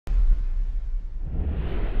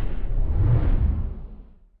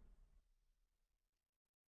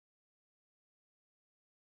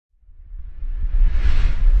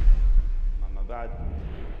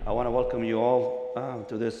to welcome you all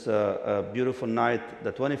to this beautiful night,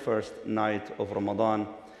 the 21st night of Ramadan.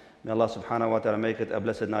 May Allah subhanahu wa ta'ala make it a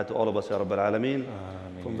blessed night to all of us, Ya Rabbil Alameen.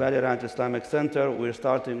 From VRIC Islamic Center, we're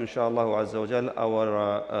starting, inshallah azza wa jal,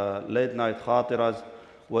 our late night khatiras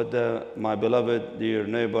with my beloved, dear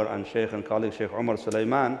neighbor and Sheikh and colleague, Sheikh Omar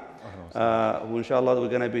Suleiman, who inshallah we're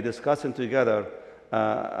going to be discussing together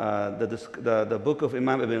the book of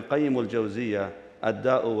Imam Ibn Qayyim Aljawziyyah,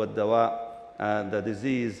 Ad-Da'u wad-Dawa, the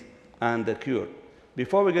disease and the cure.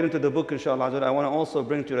 Before we get into the book, inshallah, I want to also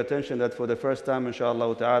bring to your attention that for the first time,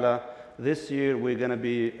 inshallah ta'ala, this year we're going to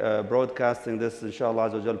be broadcasting this,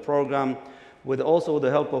 inshallah, program with also the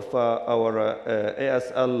help of our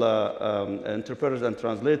ASL interpreters and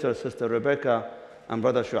translators, Sister Rebecca and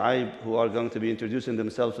Brother Shu'aib, who are going to be introducing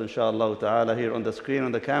themselves, inshallah ta'ala, here on the screen,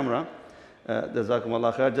 on the camera. Jazakum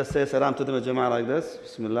Allah khair. Just say salam to them, Jama'ah, like this.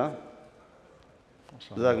 Bismillah.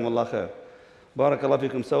 Jazakum Allah khair. Barakallah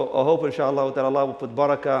fikum. So I hope, inshallah, that Allah will put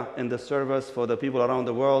barakah in the service for the people around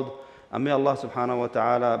the world. And may Allah subhanahu wa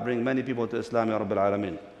ta'ala bring many people to Islam, Ya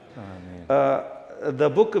Rabbil Alameen. The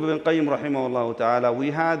book of Ibn Qayyim rahimahullah ta'ala,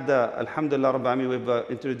 we had, alhamdulillah Rabbil Alameen, we've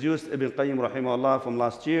introduced Ibn Qayyim rahimahullah from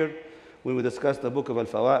last year when we discussed the book of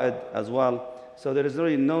Al-Fawaid as well. So there is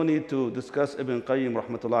really no need to discuss Ibn Qayyim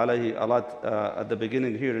rahmatullah alayhi a lot at the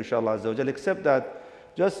beginning here, inshallah azza wa jal, except that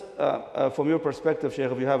just from your perspective,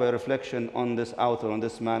 Shaykh, if you have a reflection on this author, on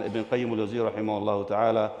this man, Ibn Qayyim Aljawziyyah rahimahullah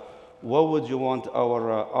ta'ala, what would you want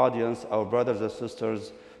our audience, our brothers and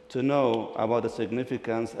sisters, to know about the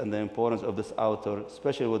significance and the importance of this author,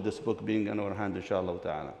 especially with this book being in our hand, inshallah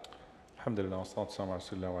ta'ala? Alhamdulillah, wa salatu wa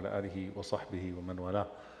rasulillah wa ala alihi wa sahbihi wa man wala.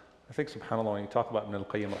 I think, subhanAllah, when you talk about Ibn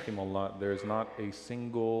al-Qayyim rahimahullah, there is not a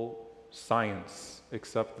single science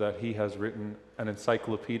except that he has written an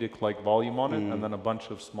encyclopedic-like volume on it and then a bunch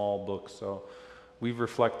of small books. So we've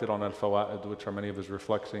reflected on Al-Fawaid, which are many of his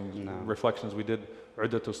reflections. We did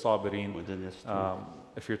Uddatu Sabirin.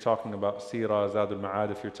 If you're talking about Sirah, Zad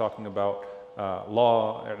al-Ma'ad, if you're talking about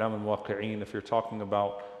Law, I'lam al-Muwaqqi'een, if you're talking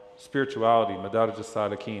about spirituality, Madarij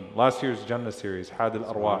al-Salikin. Last year's Jannah series, Had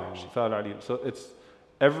al-Arwah, Shifa al-Alim. So it's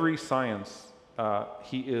every science,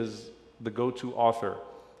 he is the go-to author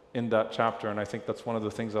in that chapter, and I think that's one of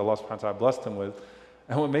the things that Allah subhanahu wa ta'ala blessed him with.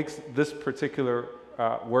 And what makes this particular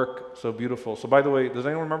work so beautiful. So by the way, does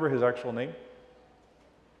anyone remember his actual name?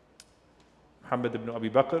 Muhammad ibn Abi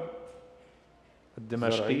Bakr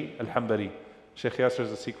al-Dimashqi al-Hanbali. Sheikh Yaser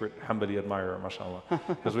is a secret Hanbali admirer, mashallah,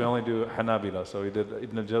 because we only do Hanabila. So we did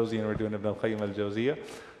Ibn al-Jawzi and we're doing Ibn al-Qayyim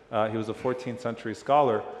al-Jawziyyah. He was a 14th century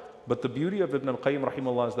scholar. But the beauty of Ibn al-Qayyim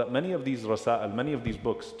rahimahullah is that many of these rasa'il, many of these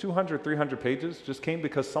books, 200, 300 pages, just came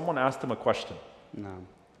because someone asked him a question. No.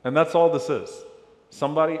 And that's all this is.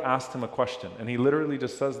 Somebody asked him a question. And he literally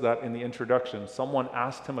just says that in the introduction. Someone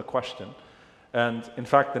asked him a question. And in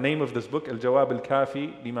fact, the name of this book, Al-Jawab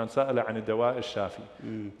al-Kafi liman sa'ala an ad-dawa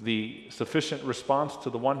al-shafi. The sufficient response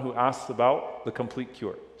to the one who asks about the complete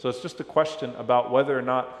cure. So it's just a question about whether or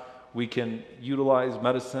not we can utilize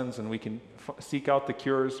medicines and we can seek out the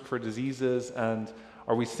cures for diseases, and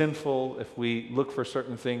are we sinful if we look for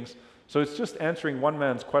certain things? So it's just answering one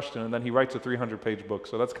man's question, and then he writes a 300-page book.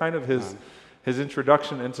 So that's kind of his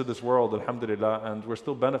introduction into this world, alhamdulillah, and we're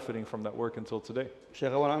still benefiting from that work until today.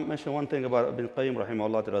 Sheikh, I want to mention one thing about Ibn Qayyim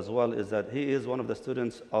rahimahullah as well, is that he is one of the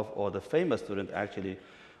students of, or the famous student actually,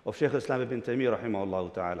 of Shaykh Islam Ibn Taymiyyah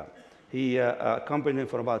rahimahullah ta'ala. He accompanied him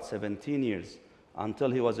for about 17 years.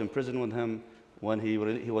 Until he was in prison with him when he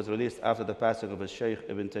was released after the passing of his Shaykh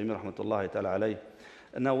Ibn Taymiyyah rahmatullahi ta'ala alayh.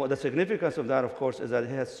 And now the significance of that, of course, is that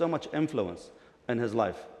he has so much influence in his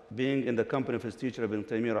life, being in the company of his teacher Ibn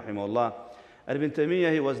Taymiyyah rahimahullah. And Ibn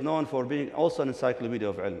Taymiyyah, he was known for being also an encyclopedia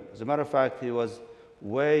of ilm. As a matter of fact, he was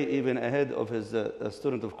way even ahead of his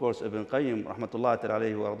student, of course, Ibn Qayyim rahmatullahi ta'ala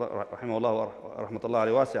alayhi rahimahullah wa rahmatullahi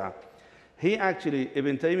alayhi wasi'ah. He actually,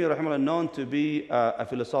 Ibn Taymiyyah rahimahullah, known to be a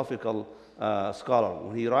philosophical scholar.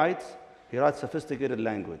 When he writes sophisticated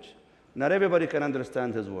language. Not everybody can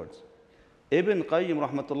understand his words. Ibn Qayyim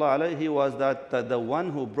rahmatullah alayhi, he was the one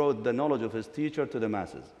who brought the knowledge of his teacher to the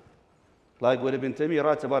masses. Like when Ibn Taymiyyah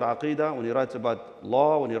writes about aqidah, when he writes about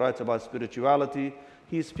law, when he writes about spirituality,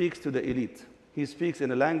 he speaks to the elite. He speaks in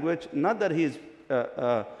a language, not that he's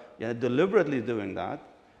deliberately doing that.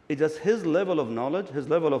 It's just his level of knowledge, his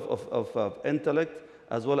level of intellect,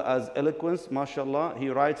 as well as eloquence, mashallah, he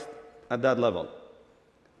writes at that level.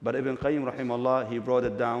 But Ibn Qayyim rahimahullah, he brought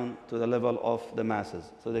it down to the level of the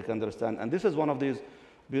masses so they can understand. And this is one of these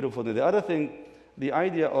beautiful things. The other thing, the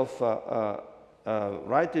idea of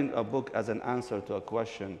writing a book as an answer to a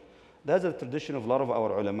question, that's a tradition of a lot of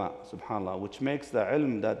our ulama, subhanAllah, which makes the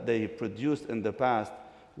ilm that they produced in the past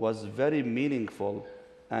was very meaningful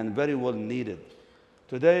and very well needed.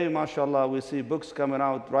 Today, mashallah, we see books coming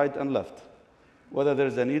out right and left. Whether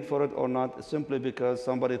there's a need for it or not, simply because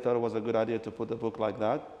somebody thought it was a good idea to put a book like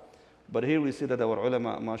that. But here we see that our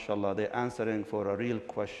ulama, mashallah, they're answering for a real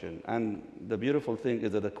question. And the beautiful thing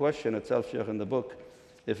is that the question itself, Shaykh, in the book,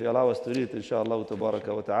 if you allow us to read it, inshallah,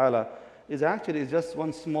 tabaraka wa ta'ala, is actually just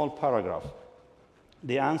one small paragraph.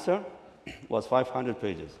 The answer was 500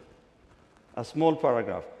 pages. A small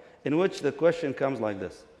paragraph, in which the question comes like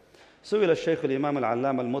this. سئل الشيخ الإمام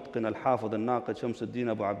العلامة المتقن الحافظ الناقد شمس الدين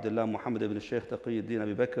أبو عبد الله محمد بن الشيخ تقي الدين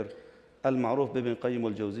أبي بكر المعروف بابن قيم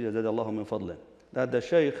الجوزية زاد الله من فضله. That the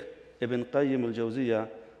Shaykh Ibn Qayyim Aljawziyyah,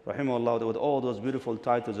 rahimahullah, with all those beautiful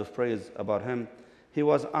titles of praise about him, he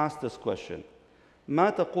was asked this question. ما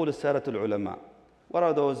تقول السادة العلماء? What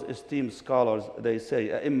are those esteemed scholars? They say,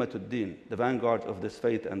 أئمة الدين, the vanguard of this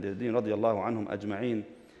faith and the deen, رضي الله عنهم أجمعين,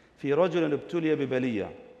 في رجل ابتلي ببلية,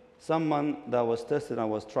 someone that was tested and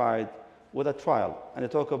was tried with a trial. And they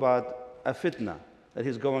talk about a fitna that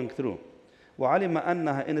he's going through. وعلم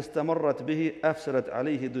أنها إن استمرت به أفسدت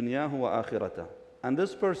عليه دنياه وآخرته. And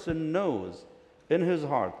this person knows in his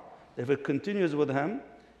heart, if it continues with him,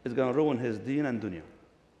 it's going to ruin his deen and dunya.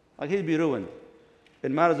 Like he'll be ruined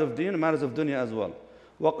in matters of deen and matters of dunya as well.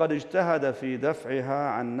 وقد اجتهد في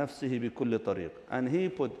دفعها عن نفسه بكل طريق. And he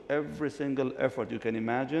put every single effort you can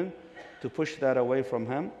imagine to push that away from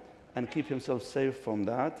him and keep himself safe from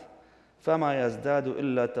that. فما يزداد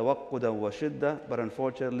إلا توقدا وشدة. But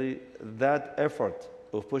unfortunately, that effort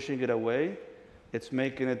of pushing it away, it's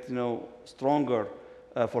making it, stronger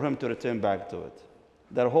for him to return back to it.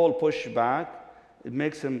 That whole push back, it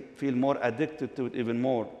makes him feel more addicted to it even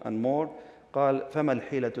more and more. قال فما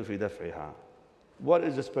الحيلة في دفعها. What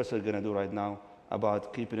is this person going to do right now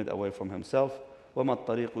about keeping it away from himself? وما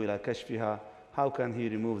الطريق إلى كشفها. How can he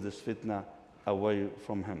remove this fitna away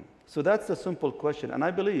from him? So that's the simple question. And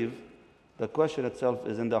I believe the question itself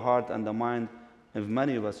is in the heart and the mind of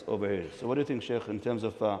many of us over here. So what do you think, Shaykh, in terms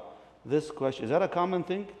of this question? Is that a common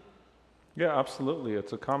thing? Yeah, absolutely.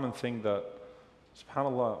 It's a common thing that,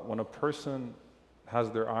 subhanAllah, when a person has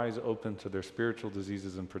their eyes open to their spiritual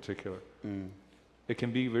diseases in particular, it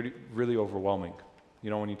can be really, really overwhelming.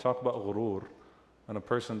 When you talk about ghurur and a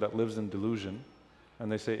person that lives in delusion,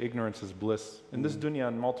 and they say ignorance is bliss, in this dunya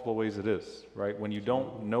in multiple ways it is, right? When you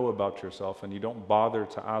don't know about yourself and you don't bother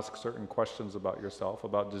to ask certain questions about yourself,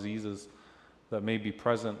 about diseases that may be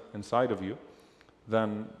present inside of you,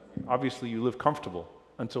 then obviously you live comfortable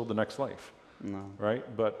until the next life, right?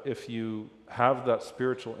 But if you have that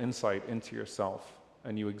spiritual insight into yourself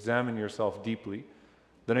and you examine yourself deeply,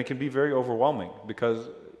 then it can be very overwhelming, because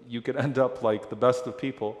you could end up like the best of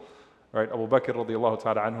people, right? Abu Bakr radiallahu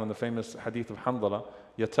ta'ala anhu in the famous hadith of Hamdala,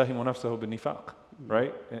 يَتَّهِمُ نَفْسَهُ بِالنِّفَاقِ,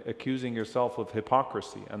 right? Accusing yourself of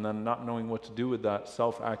hypocrisy and then not knowing what to do with that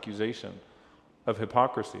self-accusation of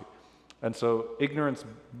hypocrisy. And so ignorance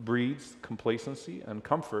breeds complacency and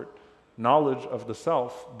comfort. Knowledge of the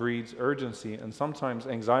self breeds urgency and sometimes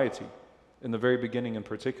anxiety, in the very beginning in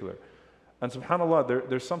particular. And subhanAllah,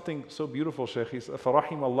 there's something so beautiful, Shaykh. He said,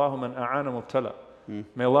 فَرَحِمَ اللَّهُ مَنْ أَعَانَ مُبْتَلَى.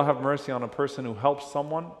 May Allah have mercy on a person who helps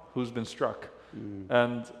someone who's been struck.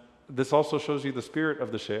 And this also shows you the spirit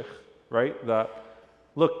of the Shaykh, right? That,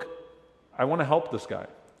 look, I want to help this guy.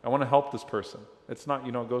 I want to help this person. It's not,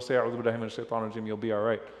 go say, أعوذ بالله من الشيطان الرجيم, you'll be all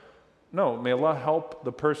right. No, may Allah help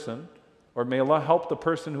the person, or may Allah help the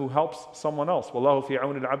person who helps someone else. وَاللَّهُ فِي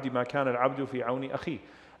عَوْنِ الْعَبْدِ مَا كَانَ الْعَبْدُ فِي عَوْنِ أَخِيهِ.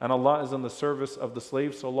 And Allah is in the service of the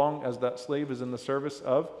slave so long as that slave is in the service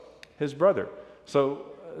of his brother. So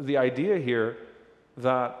the idea here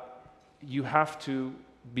that you have to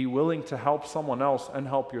be willing to help someone else and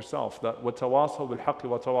help yourself, that وَتَوَاصَوْا بِالْحَقِّ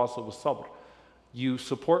وَتَوَاصَوْا بِالصَّبْرِ. You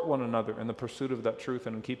support one another in the pursuit of that truth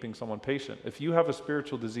and in keeping someone patient. If you have a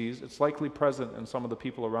spiritual disease, it's likely present in some of the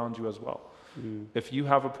people around you as well. If you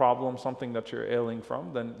have a problem, something that you're ailing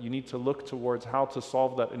from, then you need to look towards how to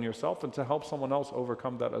solve that in yourself and to help someone else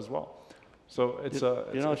overcome that as well. So it's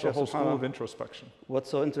a whole school of introspection. What's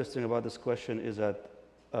so interesting about this question is that,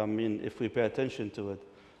 if we pay attention to it,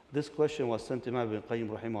 this question was sent to Imam Ibn Qayyim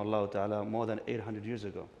rahimahullah ta'ala more than 800 years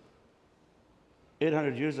ago.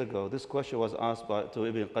 800 years ago, this question was asked to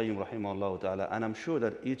Ibn Qayyim rahimahullah ta'ala, and I'm sure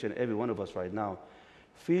that each and every one of us right now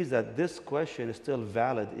feels that this question is still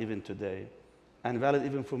valid even today, and valid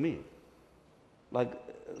even for me. Like,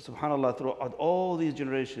 subhanAllah, throughout all these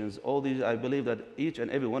generations, I believe that each and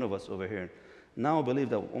every one of us over here now believe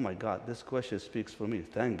that, oh my God, this question speaks for me.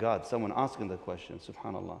 Thank God, someone asking the question,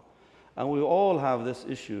 subhanAllah. And we all have this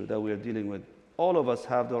issue that we are dealing with. All of us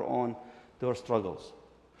have their struggles.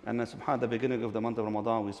 And subhanAllah, at the beginning of the month of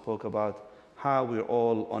Ramadan, we spoke about how we're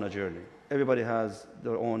all on a journey. Everybody has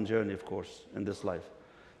their own journey, of course, in this life.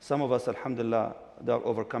 Some of us, alhamdulillah, they are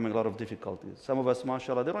overcoming a lot of difficulties. Some of us,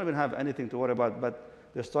 mashallah, they don't even have anything to worry about, but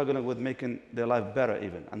they're struggling with making their life better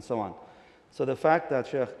even, and so on. So the fact that,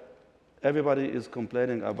 Sheikh, everybody is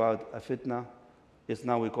complaining about a fitna, it's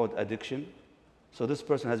now we call it addiction. So this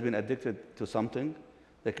person has been addicted to something.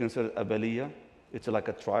 They consider it a baliyah. It's like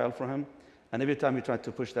a trial for him. And every time he tries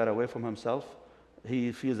to push that away from himself,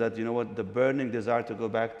 he feels that, you know what, the burning desire to go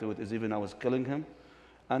back to it is even now is killing him.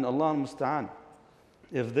 And Allah al-Musta'an,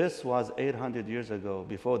 if this was 800 years ago,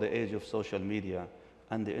 before the age of social media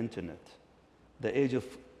and the internet, the age of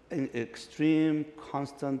extreme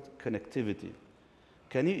constant connectivity,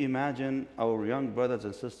 can you imagine our young brothers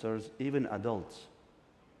and sisters, even adults,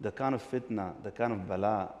 the kind of fitna, the kind of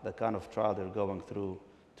bala, the kind of trial they're going through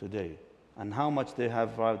today, and how much they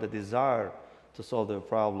have the desire to solve their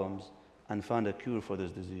problems and find a cure for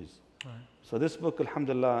this disease. Right. So this book,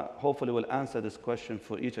 alhamdulillah, hopefully will answer this question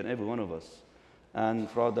for each and every one of us. And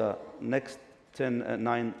for the next 10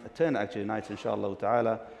 nights, inshallah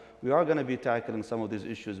ta'ala, we are going to be tackling some of these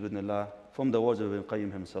issues, bidnillah, from the words of Ibn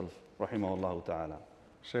Qayyim himself, rahimahullah ta'ala.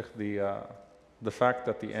 Sheikh, the fact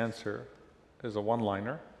that the answer is a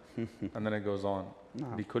one-liner, and then it goes on.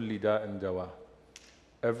 بِكُلِّ دَاءٍ دَوَاءٍ.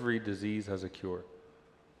 Every disease has a cure.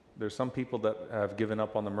 There's some people that have given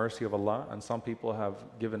up on the mercy of Allah, and some people have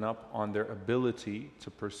given up on their ability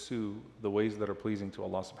to pursue the ways that are pleasing to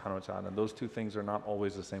Allah subhanahu wa ta'ala. And those two things are not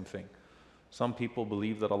always the same thing. Some people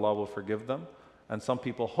believe that Allah will forgive them, and some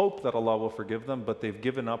people hope that Allah will forgive them, but they've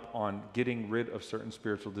given up on getting rid of certain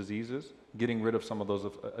spiritual diseases, getting rid of some of those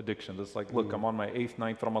addictions. It's like, look, I'm on my 8th,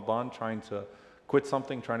 9th Ramadan trying to quit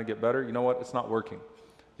something, trying to get better. You know what? It's not working.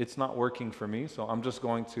 It's not working for me, so I'm just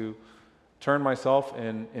going to turn myself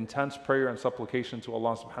in intense prayer and supplication to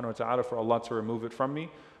Allah subhanahu wa ta'ala for Allah to remove it from me,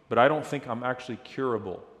 but I don't think I'm actually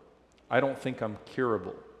curable. I don't think I'm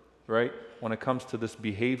curable, right? When it comes to this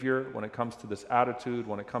behavior, when it comes to this attitude,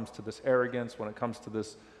 when it comes to this arrogance, when it comes to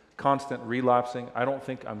this constant relapsing, I don't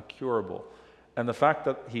think I'm curable. And the fact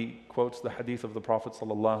that he quotes the hadith of the Prophet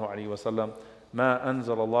sallallahu alaihi wasallam, "Ma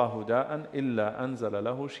anzal Allahu da'an illa anzala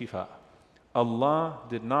lahu shifa." Allah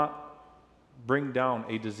did not bring down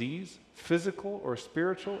a disease, physical or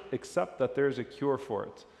spiritual, except that there's a cure for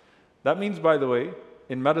it. That means, by the way,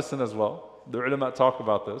 in medicine as well, the ulama talk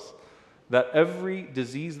about this, that every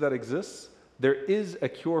disease that exists, there is a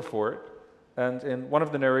cure for it. And in one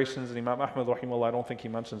of the narrations, Imam Ahmad rahimahullah, I don't think he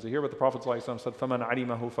mentions it here, but the Prophet ﷺ said, فَمَنْ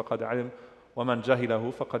عَلِمَهُ فَقَدْ عَلِمْ وَمَنْ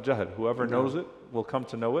جَهِلَهُ فَقَدْ جَهِلْ. Whoever knows it will come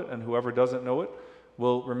to know it, and whoever doesn't know it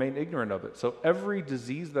will remain ignorant of it. So every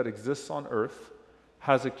disease that exists on earth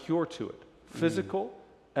has a cure to it, physical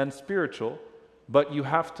and spiritual, but you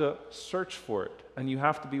have to search for it, and you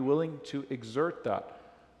have to be willing to exert that.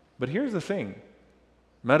 But here's the thing,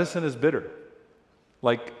 medicine is bitter.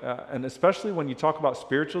 And especially when you talk about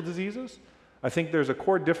spiritual diseases, I think there's a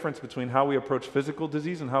core difference between how we approach physical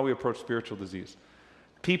disease and how we approach spiritual disease.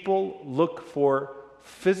 People look for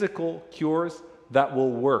physical cures that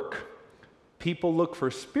will work. People look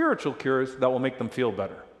for spiritual cures that will make them feel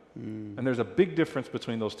better. And there's a big difference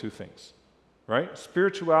between those two things, right?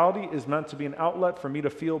 Spirituality is meant to be an outlet for me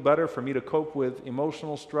to feel better, for me to cope with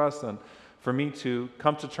emotional stress, and for me to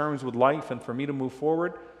come to terms with life, and for me to move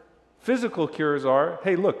forward. Physical cures are,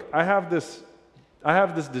 hey, look, I have this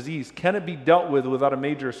disease. Can it be dealt with without a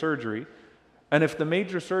major surgery? And if the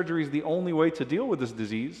major surgery is the only way to deal with this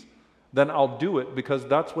disease, then I'll do it, because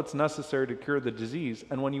that's what's necessary to cure the disease.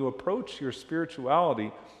 And when you approach your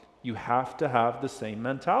spirituality, you have to have the same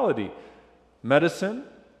mentality. Medicine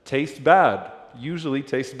tastes bad, usually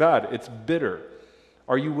tastes bad. It's bitter.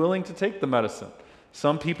 Are you willing to take the medicine?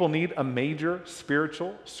 Some people need a major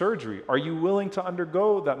spiritual surgery. Are you willing to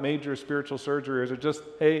undergo that major spiritual surgery? Or is it just,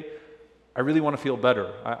 hey, I really want to feel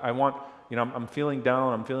better. I'm feeling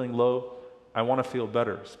down, I'm feeling low. I want to feel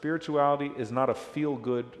better. Spirituality is not a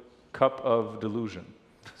feel-good cup of delusion.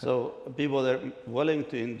 So people that are willing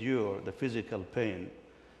to endure the physical pain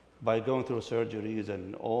by going through surgeries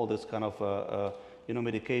and all this kind of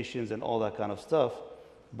medications and all that kind of stuff,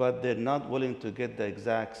 but they're not willing to get the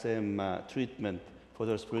exact same treatment for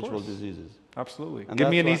their spiritual diseases. Absolutely. And give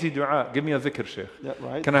me an easy dua. Give me a dhikr, Sheikh. Yeah,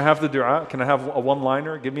 right. Can I have the dua? Can I have a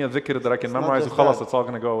one-liner? Give me a dhikr that I can memorize. And khalas, it's all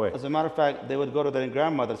going to go away. As a matter of fact, they would go to their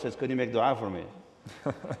grandmother and says, "Can you make dua for me?"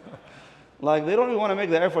 Like, they don't even want to make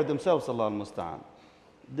the effort themselves, Allah al-Musta'an.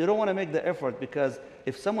 They don't want to make the effort, because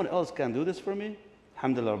if someone else can do this for me,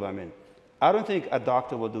 alhamdulillah rabbil alameen. I don't think a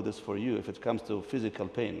doctor will do this for you if it comes to physical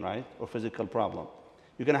pain, right? Or physical problem.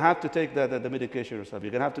 You're going to have to take the medication yourself.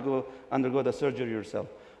 You're going to have to undergo the surgery yourself.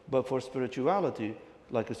 But for spirituality,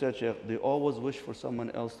 like you said, Sheikh, they always wish for someone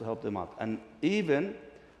else to help them out. And even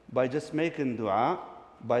by just making dua,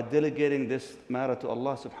 by delegating this matter to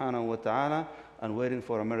Allah subhanahu wa ta'ala and waiting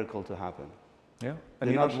for a miracle to happen. Yeah. And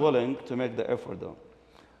they're not willing to make the effort though.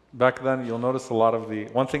 Back then, you'll notice a lot of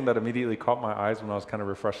one thing that immediately caught my eyes when I was kind of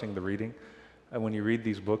refreshing the reading, and when you read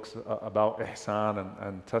these books about ihsan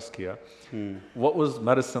and tazkiyah, what was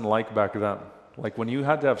medicine like back then? Like when you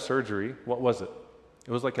had to have surgery, what was it?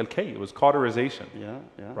 It was like al-kay, it was cauterization. Yeah.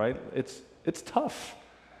 Right? It's tough.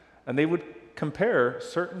 And they would compare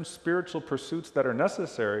certain spiritual pursuits that are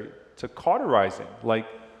necessary to cauterizing.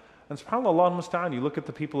 And subhanAllah, Allah musta'an, you look at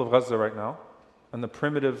the people of Gaza right now, and the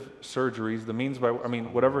primitive surgeries, the means by,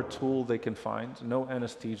 whatever tool they can find, no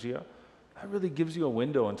anesthesia, that really gives you a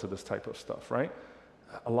window into this type of stuff, right?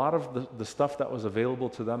 A lot of the stuff that was available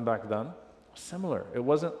to them back then was similar.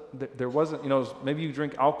 There wasn't, maybe you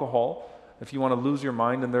drink alcohol if you want to lose your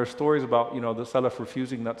mind, and there are stories about, the Salaf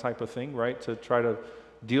refusing that type of thing, right, to try to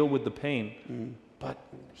deal with the pain. But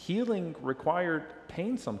healing required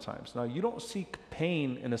pain sometimes. Now, you don't seek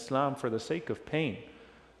pain in Islam for the sake of pain.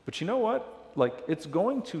 But you know what? It's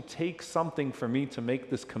going to take something for me to make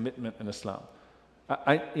this commitment in Islam.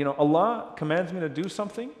 Allah commands me to do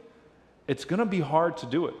something. It's going to be hard to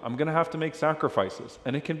do it. I'm going to have to make sacrifices.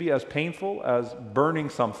 And it can be as painful as burning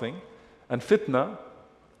something. And fitna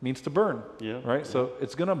means to burn, right? So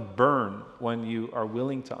it's going to burn when you are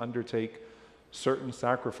willing to undertake certain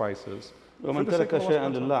sacrifices. وَمَنْ تَرَكَ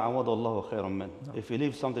شَيْئًا لِلَّهِ عَوَضَ اللَّهُ خَيْرًا مِنْهُ. If you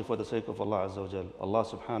leave something for the sake of Allah Azza wa Jal, Allah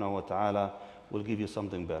subhanahu wa ta'ala will give you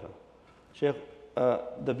something better. Sheikh,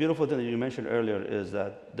 the beautiful thing that you mentioned earlier is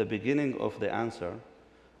that the beginning of the answer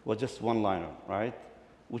was just one liner, right?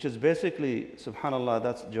 Which is basically, subhanAllah,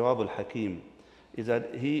 that's Jawab al-Hakim, is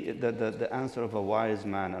that the answer of a wise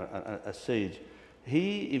man, a sage.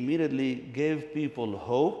 He immediately gave people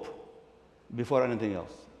hope before anything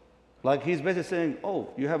else. Like he's basically saying, oh,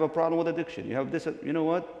 you have a problem with addiction, you have this, you know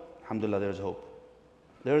what? Alhamdulillah, there's hope.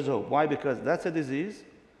 There's hope. Why? Because that's a disease.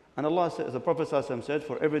 And Allah says, the Prophet ﷺ said,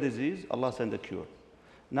 for every disease, Allah sent a cure.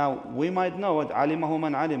 Now, we might know it, alimahu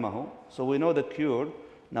man alimahu, so we know the cure.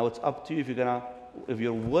 Now it's up to you if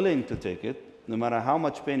you're willing to take it, no matter how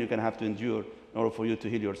much pain you're going to have to endure in order for you to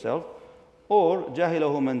heal yourself. Or,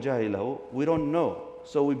 jahilahu man jahilahu, we don't know.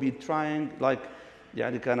 So we be trying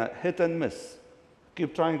kind of hit and miss.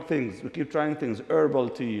 Keep trying things, we keep trying things, herbal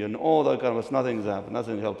tea and all that kind of stuff, nothing's happening,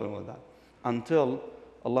 nothing helping with that. Until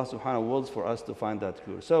Allah subhanahu wills for us to find that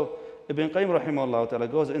cure. So Ibn Qayyim rahimahullah ta'ala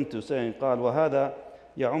goes into saying, قال وهذا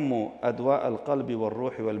يعم أدواء القلب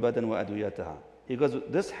والروح والبدن وأدويتها. He goes,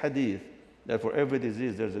 this hadith, that for every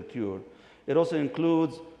disease there's a cure, it also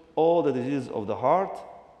includes all the diseases of the heart,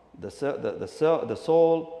 the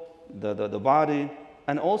soul, the body,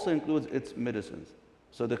 and also includes its medicines.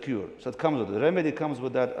 So the cure. So it comes with it. The remedy comes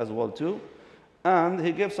with that as well too. And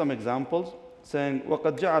he gives some examples, saying,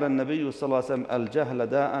 وَقَدْ جَعَلَ النَّبِيُّ صلى الله عليه وسلم الْجَهْلَ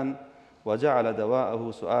دَاءً وَجَعَلَ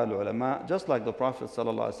دَوَاءَهُ سُؤَالُ عُلَمَاء. Just like the Prophet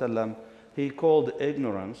صلى الله عليه وسلم, he called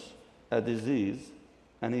ignorance a disease,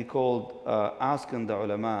 and he called asking the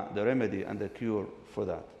ulama the remedy and the cure for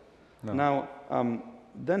that. No. Now,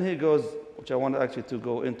 then he goes, which I want actually to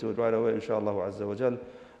go into it right away, inshallah azza wa jal,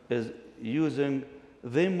 is using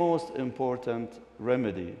the most important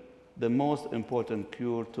remedy, the most important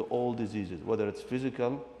cure to all diseases, whether it's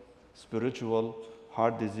physical, spiritual,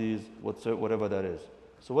 heart disease, whatever that is.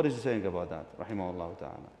 So what is he saying about that? Rahimahullah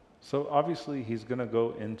ta'ala. So obviously he's going to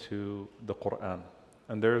go into the Qur'an.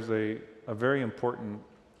 And there's a very important,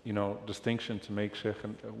 distinction to make, Sheikh,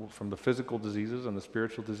 from the physical diseases and the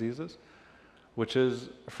spiritual diseases, which is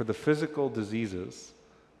for the physical diseases,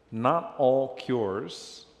 not all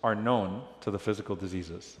cures are known to the physical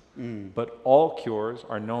diseases, but all cures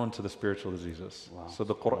are known to the spiritual diseases. Wow. So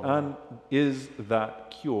the Qur'an is that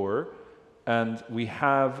cure, and we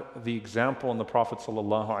have the example in the Prophet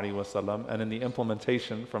ﷺ and in the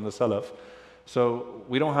implementation from the Salaf. So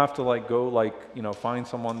we don't have to go find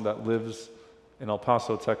someone that lives in El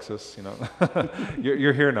Paso, Texas,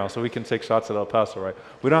 you're here now, so we can take shots at El Paso, right?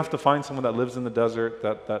 We don't have to find someone that lives in the desert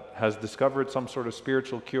that has discovered some sort of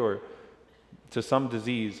spiritual cure to some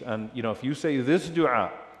disease. And if you say this dua,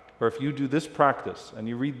 or if you do this practice, and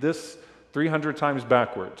you read this 300 times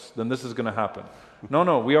backwards, then this is going to happen.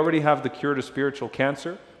 No, we already have the cure to spiritual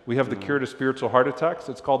cancer. We have the cure to spiritual heart attacks.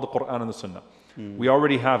 It's called the Qur'an and the Sunnah. We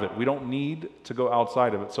already have it. We don't need to go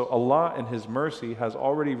outside of it. So Allah in His mercy has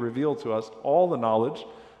already revealed to us all the knowledge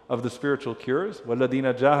of the spiritual cures.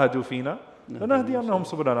 وَالَّذِينَ جَاهَدُوا فِينَا لَنَهْدِيَنَّهُمْ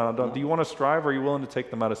سُبُلَنَا. Do you want to strive, or are you willing to take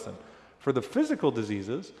the medicine? For the physical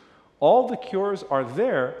diseases, all the cures are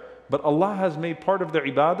there, but Allah has made part of their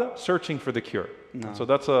ibadah searching for the cure. No. So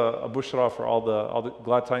that's a bushra for all the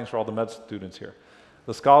glad tidings for all the med students here.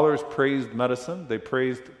 The scholars praised medicine. They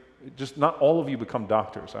praised just not all of you become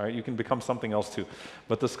doctors, all right? You can become something else too.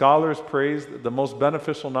 But the scholars praise the most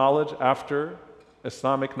beneficial knowledge after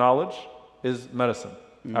Islamic knowledge is medicine.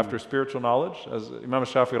 After spiritual knowledge, as Imam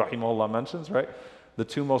Shafi rahimahullah mentions, right? The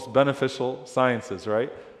two most beneficial sciences,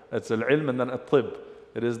 right? It's al-ilm and then at-tib.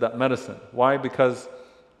 It is that medicine. Why? Because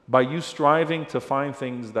by you striving to find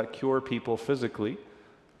things that cure people physically,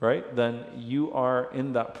 right, then you are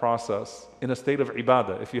in that process in a state of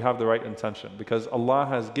ibadah if you have the right intention. Because Allah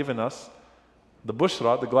has given us the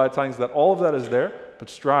bushra, the glad tidings, that all of that is there, but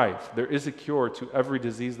strive. There is a cure to every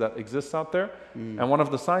disease that exists out there. And one of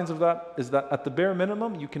the signs of that is that at the bare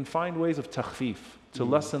minimum, you can find ways of takhfif, to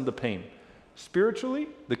lessen the pain. Spiritually,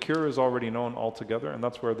 the cure is already known altogether, and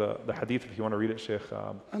that's where the hadith, if you want to read it, Shaykh.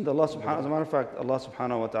 And Allah subhanahu, as a matter of fact, Allah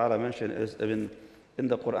subhanahu wa ta'ala mentioned is even in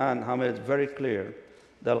the Qur'an how it's very clear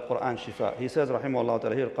that Al-Qur'an shifa. He says, rahimahullah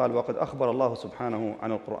ta'ala here, قال وقد أخبر الله سبحانه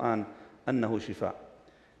عن القرآن أنه شفاء.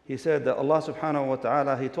 He said that Allah subhanahu wa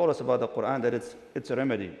ta'ala, He told us about the Qur'an that it's a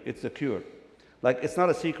remedy, it's a cure. Like it's not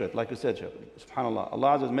a secret, like you said, subhanAllah.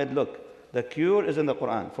 Allah has made, look, the cure is in the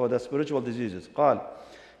Qur'an for the spiritual diseases. قال,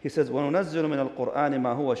 He says, وَنُنَزِّلُ مِنَ الْقُرْآنِ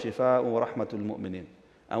مَا هُوَ شِفَاءٌ وَرَحْمَةُ الْمُؤْمِنِينَ.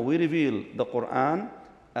 And we reveal the Qur'an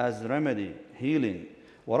as remedy, healing,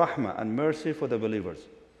 wa-rahmah, and mercy for the believers.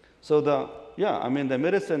 So the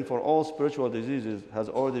medicine for all spiritual diseases has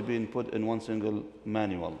already been put in one single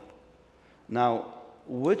manual. Now,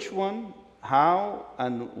 which one, how,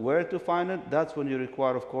 and where to find it, that's when you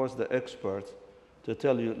require, of course, the experts to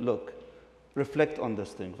tell you, look, reflect on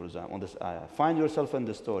this thing, for example, on this ayah. Find yourself in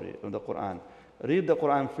the story, in the Qur'an. Read the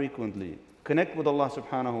Qur'an frequently. Connect with Allah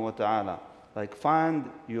subhanahu wa ta'ala. Like find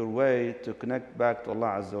your way to connect back to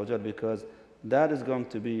Allah Azza wa Jal, because that is going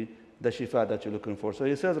to be the shifa that you're looking for. So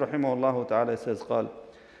he says, rahimahullah ta'ala, he says, قال,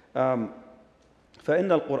 فإن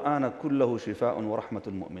القرآن كله شفاء ورحمة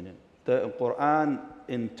المؤمنين. The Qur'an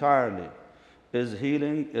entirely is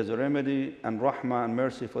healing, is a remedy, and rahmah and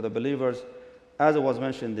mercy for the believers. As it was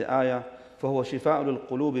mentioned in the ayah, فهو شفاء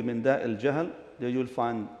للقلوب من داء الجهل. There you'll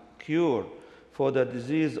find cure for the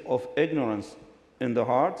disease of ignorance in the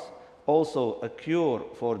hearts, also a cure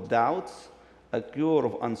for doubts, a cure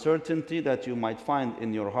of uncertainty that you might find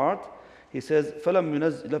in your heart. He says, فَلَمْ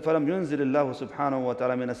يُنزِلِ اللَّهُ سُبْحَانَهُ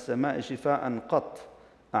وَتَعَالَى مِنَ السَّمَاءِ شِفَاءً قَطْ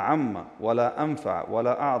أَعَمَّ وَلَا أَنْفَعَ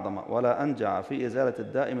وَلَا أَعْظَمَ وَلَا أَنْجَعَ فِي إِزَالَةِ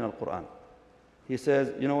الدَّاءِ مِنَ الْقُرْآنِ. He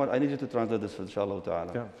says, you know what, I need you to translate this, inshallah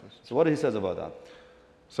ta'ala. Yeah. So what he says about that?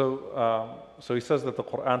 So he says that the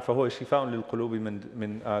Qur'an فَهُوَ شِفَاءٌ لِلْقُلُوبِ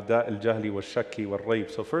مِنْ دَاءِ الْجَهْلِ وَالشَّكِّ وَالرَّيْبِ.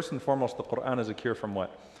 So first and foremost, the Qur'an is a cure from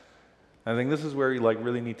what? I think this is where you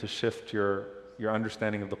really need to shift your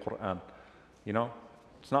understanding of the Qur'an. You know,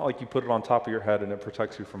 it's not like you put it on top of your head and it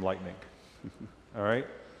protects you from lightning. All right?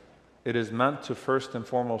 It is meant to first and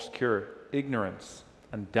foremost cure ignorance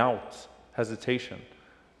and doubt, hesitation.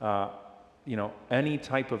 Any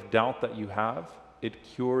type of doubt that you have, it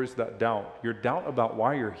cures that doubt. Your doubt about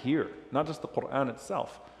why you're here, not just the Qur'an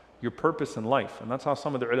itself, your purpose in life. And that's how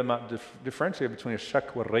some of the ulama differentiate between a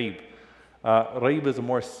shak and rayb. Rayb is a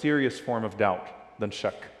more serious form of doubt than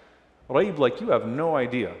shak. Rayb, like you have no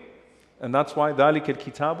idea. And that's why ذَلِكَ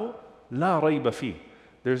الْكِتَابُ لَا رَيْبَ فِيهِ.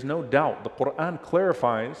 There's no doubt. The Qur'an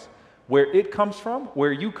clarifies where it comes from,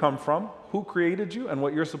 where you come from, who created you, and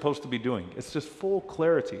what you're supposed to be doing. It's just full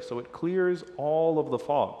clarity. So it clears all of the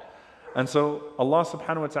fog. And so Allah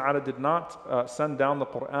subhanahu wa ta'ala did not send down the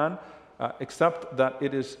Qur'an except that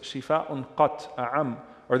it is shifa'un qat a'am,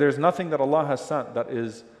 or there's nothing that Allah has sent that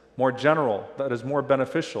is more general, that is more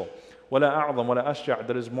beneficial, wala a'zam wala ashja',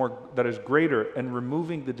 that is greater in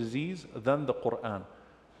removing the disease than the Qur'an.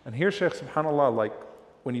 And here, Shaykh, subhanallah, like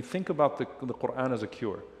when you think about the Qur'an as a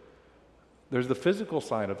cure, there's the physical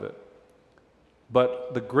side of it.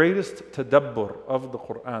 But the greatest tadabbur of the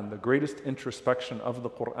Qur'an, the greatest introspection of the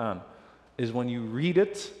Qur'an, is when you read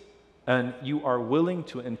it and you are willing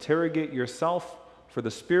to interrogate yourself for the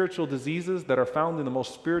spiritual diseases that are found in the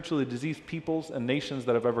most spiritually diseased peoples and nations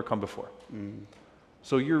that have ever come before.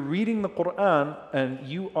 So you're reading the Qur'an and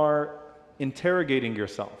you are interrogating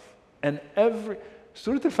yourself. And every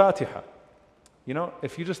Surah Al-Fatiha,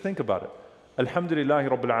 if you just think about it, Alhamdulillahi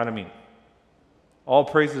Rabbil Alameen. All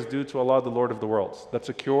praise is due to Allah, the Lord of the worlds. That's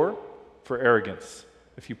a cure for arrogance,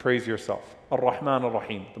 if you praise yourself. Ar-Rahman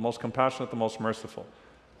Ar-Rahim, the most compassionate, the most merciful.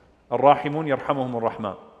 Ar-Rahimun Yarhamuhum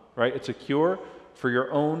Ar-Rahman. Right? It's a cure for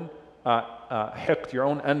your own hiqd, your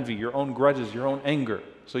own envy, your own grudges, your own anger.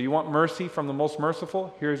 So you want mercy from the most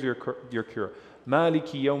merciful? Here's your cure.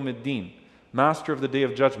 Maliki Yawmiddin, master of the day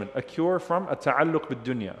of judgment. A cure from a ta'alluq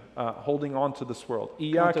bid-dunya, holding on to this world.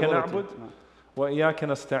 Iyaka na'bud wa iyaka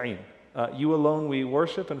nasta'in. You alone we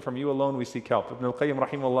worship, and from you alone we seek help. Ibn al-Qayyim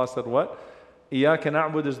rahimahullah said what? إِيَّاكَ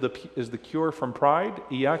نَعْبُدُ is the cure from pride.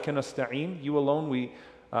 إِيَّاكَ نَسْتَعِينُ, you alone we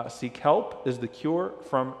seek help, is the cure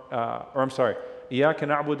from, إِيَّاكَ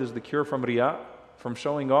نَعْبُدُ is the cure from riya, from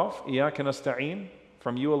showing off. إِيَّاكَ نَسْتَعِينُ,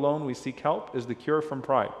 from you alone we seek help, is the cure from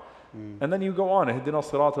pride. And then you go on, اهدنا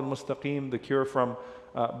الصراط المستقيم, the cure from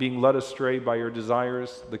being led astray by your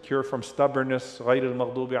desires, the cure from stubbornness, غير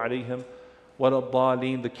المغضوب عليهم ولا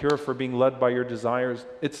الضالين, the cure for being led by your desires.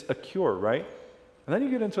 It's a cure, right? And then you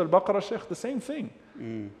get into Al-Baqarah, Shaykh, the same thing.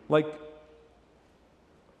 Like,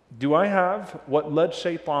 do I have what led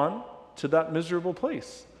shaitan to that miserable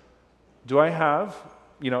place? Do I have,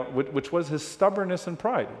 which was his stubbornness and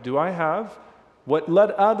pride? Do I have what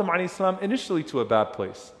led Adam alayhi salam initially to a bad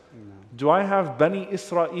place? Do I have Bani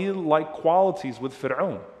Israel-like qualities with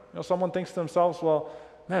Fir'aun? Someone thinks to themselves, well,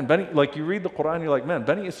 man, like you read the Qur'an, you're like, man,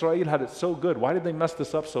 Bani Israel had it so good. Why did they mess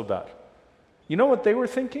this up so bad? You know what they were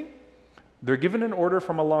thinking? They're given an order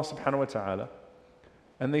from Allah subhanahu wa ta'ala,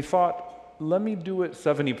 and they thought, let me do it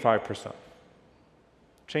 75%.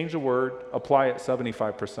 Change a word, apply it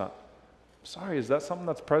 75%. Sorry, is that something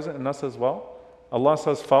that's present in us as well? Allah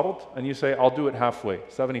says fard, and you say, I'll do it halfway,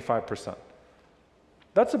 75%.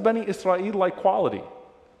 That's a Bani Israel-like quality,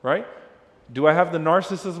 right? Do I have the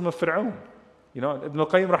narcissism of Fir'aun? Ibn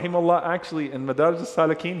al-Qayyim rahimahullah actually, in Madarij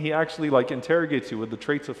al-Salikin, he actually interrogates you with the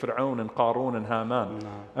traits of Fir'aun and Qarun and Haman. No.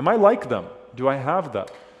 Am I like them? Do I have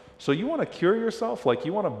that? So you want to cure yourself? Like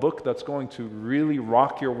you want a book that's going to really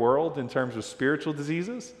rock your world in terms of spiritual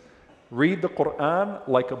diseases? Read the Qur'an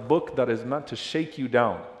like a book that is meant to shake you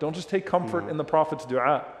down. Don't just take comfort in the Prophet's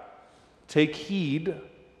dua. Take heed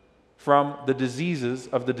from the diseases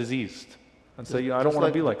of the diseased. And say, I don't want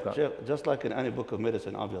to be like that. Just like in any book of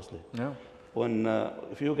medicine, obviously. Yeah.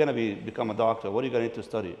 If you're going to become a doctor, what are you going to need to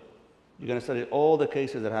study? You're going to study all the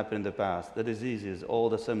cases that happened in the past, the diseases, all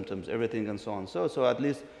the symptoms, everything and so on. So at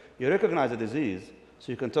least you recognize the disease,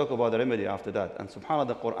 so you can talk about the remedy after that. And subhanAllah,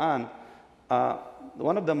 the Qur'an,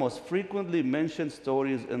 one of the most frequently mentioned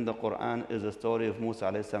stories in the Qur'an is the story of Musa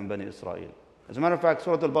alayhi salam, Bani Israel. As a matter of fact,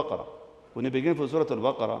 Surah Al-Baqarah, when you begin with Surah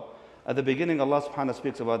Al-Baqarah, at the beginning, Allah subhanahu wa ta'ala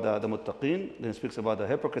speaks about the muttaqeen, then speaks about the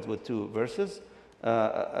hypocrites with 2 verses.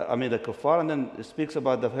 The kuffar, and then speaks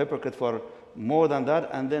about the hypocrite for more than that,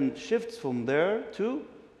 and then shifts from there to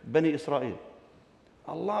Bani Israel.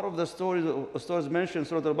 A lot of the stories mentioned in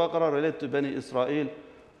Surah Al-Baqarah relate to Bani Israel.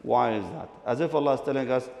 Why is that? As if Allah is telling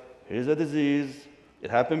us, here's a disease, it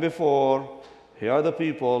happened before, here are the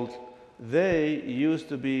people. They used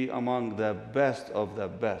to be among the best of the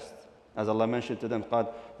best. As Allah mentioned to them,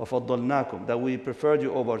 that we preferred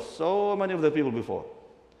you over so many of the people before.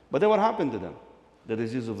 But then what happened to them? The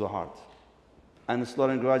disease of the heart. And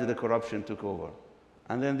slowly and gradually the corruption took over.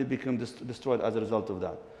 And then they became destroyed as a result of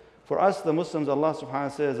that. For us, the Muslims, Allah subhanahu wa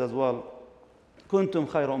ta'ala says as well, كُنْتُمْ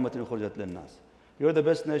خَيْرَ أُمَّةٍ خُرْجَتْ لِلنَّاسِ. You're the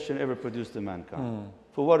best nation ever produced to mankind.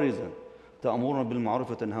 For what reason? تَأْمُرُونَ بِالْمَعْرُوفِ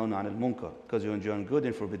وَتَنْهَوْنَ عَنِ الْمُنْكَرِ. Because you enjoin good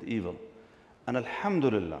and forbid evil. And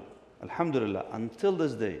alhamdulillah, until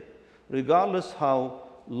this day, regardless how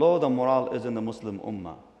low the morale is in the Muslim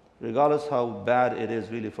ummah, regardless how bad it is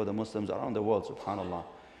really for the Muslims around the world, subhanAllah,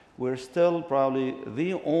 we're still probably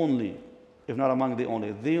the only, if not among the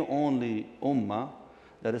only ummah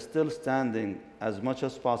that is still standing as much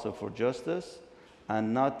as possible for justice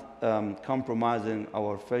and not compromising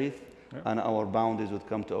our faith and our boundaries would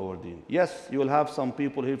come to our deen. Yes, you will have some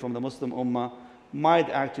people here from the Muslim ummah might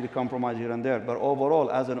actually compromise here and there, but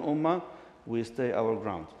overall, as an ummah, we stay our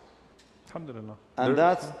ground. Alhamdulillah. And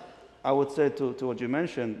that's, I would say to what you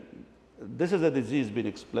mentioned, this is a disease being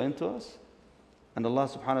explained to us. And Allah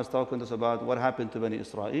subhanahu wa ta'ala is talking to us about what happened to Bani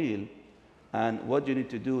Israel and what you need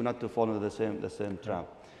to do not to fall into the same trap.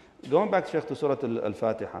 Going back, Shaykh, to Surah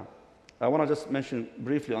Al-Fatiha, I want to just mention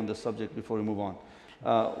briefly on this subject before we move on.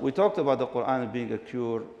 We talked about the Qur'an being a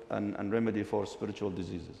cure and remedy for spiritual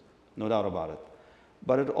diseases, no doubt about it.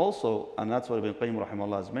 But it also, and that's what Ibn Qayyim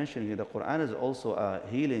rahimahullah is mentioning here, the Qur'an is also a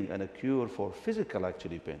healing and a cure for physical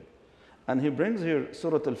actually pain. And he brings here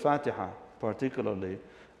Surah Al-Fatiha particularly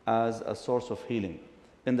as a source of healing.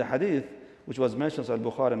 In the hadith, which was mentioned in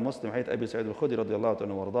Al-Bukhari and Muslim, hadith Abi Sa'id al-Khudri radiyallahu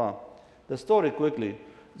anhu warda, the story quickly,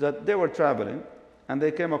 that they were traveling and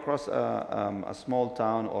they came across a small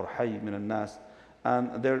town or hayy min al-nas,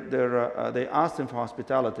 and they asked him for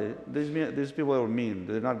hospitality. These people were mean,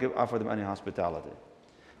 they did not offer them any hospitality.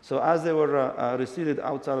 So as they were receded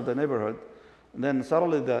outside of the neighborhood, then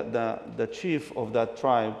suddenly the chief of that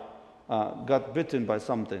tribe got bitten by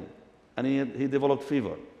something, and he developed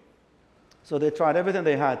fever. So they tried everything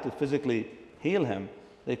they had to physically heal him.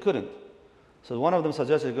 They couldn't. So one of them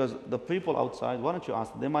suggested, because the people outside, why don't you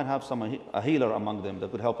ask them? They might have a healer among them that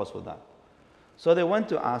could help us with that. So they went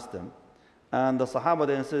to ask them, And the Sahaba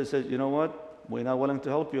then said, you know what? We're not willing to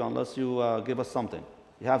help you unless you give us something.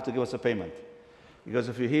 You have to give us a payment. Because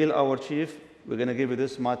if you heal our chief, we're going to give you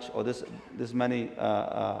this much or this many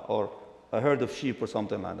or a herd of sheep or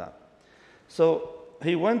something like that. So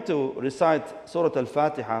he went to recite Surah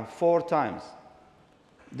Al-Fatiha 4 times.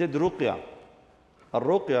 Did Ruqyah.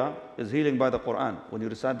 Al-Ruqyah is healing by the Qur'an. When you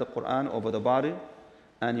recite the Qur'an over the body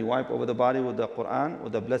and you wipe over the body with the Qur'an,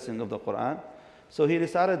 with the blessing of the Qur'an. So he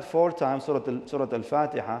recited 4 times Surah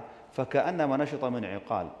Al-Fatiha. فَكَأَنَّمَا نَشِطَ مِنْ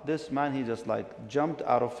عِقَالٍ. This man, he just like jumped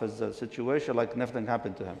out of his situation like nothing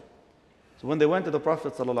happened to him. So when they went to the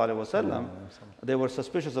Prophet ﷺ, they were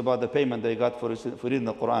suspicious about the payment they got for reading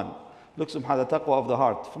the Qur'an. Look, subhanAllah, the taqwa of the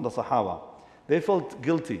heart from the Sahaba. They felt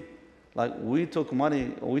guilty. Like we took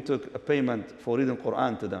money, we took a payment for reading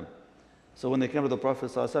Qur'an to them. So when they came to the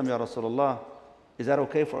Prophet ﷺ, Ya Rasulullah, is that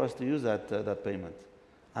okay for us to use that payment?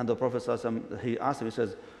 And the Prophet ﷺ, he asked him, he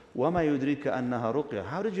says, وَمَا يُدْرِيكَ أَنَّهَا رُقْيَةٌ.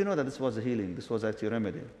 How did you know that this was a healing? This was actually a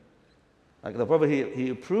remedy. Like the Prophet,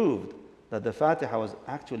 he proved that the Fatiha was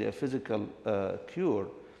actually a physical cure.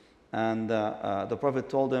 And the Prophet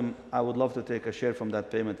told them, I would love to take a share from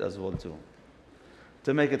that payment as well too.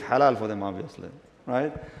 To make it halal for them, obviously.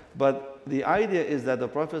 Right? But the idea is that the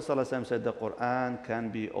Prophet ﷺ said the Qur'an can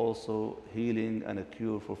be also healing and a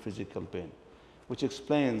cure for physical pain. Which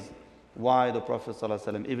explains why the Prophet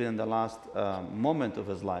ﷺ, even in the last moment of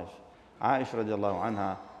his life, Aisha radiallahu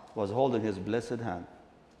anha was holding his blessed hand.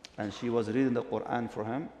 And she was reading the Qur'an for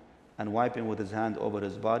him and wiping with his hand over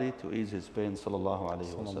his body to ease his pain, sallallahu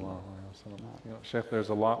alayhi wa sallam. You know, Shaykh, there's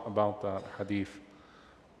a lot about that hadith.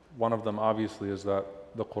 One of them obviously is that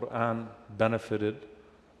the Qur'an benefited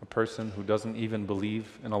a person who doesn't even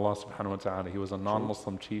believe in Allah subhanahu wa ta'ala. He was a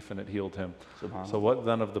non-Muslim chief and it healed him. So what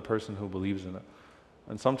then of the person who believes in it?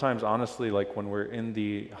 And sometimes, honestly, like when we're in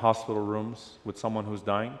the hospital rooms with someone who's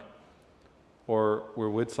dying, or we're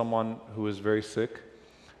with someone who is very sick,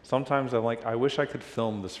 sometimes I'm like, I wish I could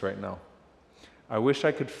film this right now. I wish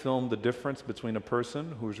I could film the difference between a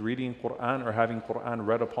person who's reading Qur'an or having Qur'an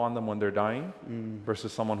read upon them when they're dying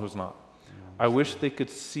versus someone who's not. I wish they could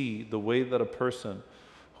see the way that a person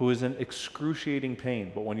who is in excruciating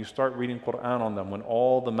pain, but when you start reading Qur'an on them, when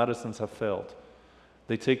all the medicines have failed,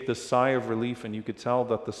 they take this sigh of relief and you could tell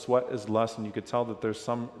that the sweat is less and you could tell that there's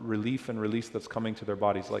some relief and release that's coming to their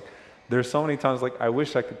bodies. Like, there's so many times like, I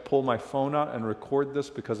wish I could pull my phone out and record this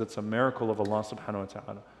because it's a miracle of Allah subhanahu wa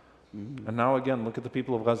ta'ala. And now again, look at the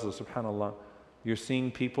people of Gaza, subhanAllah. You're seeing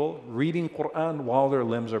people reading Qur'an while their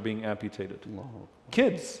limbs are being amputated.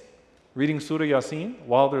 Kids reading Surah Yasin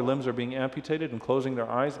while their limbs are being amputated and closing their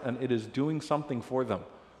eyes, and it is doing something for them.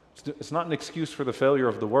 It's not an excuse for the failure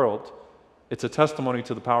of the world. It's a testimony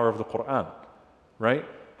to the power of the Qur'an, right?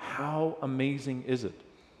 How amazing is it?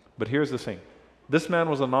 But here's the thing. This man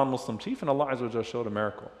was a non-Muslim chief and Allah Azza wa Jalla showed a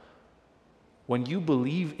miracle. When you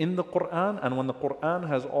believe in the Qur'an and when the Qur'an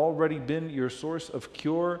has already been your source of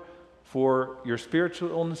cure for your spiritual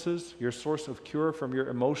illnesses, your source of cure from your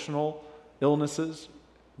emotional illnesses,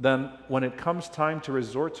 then when it comes time to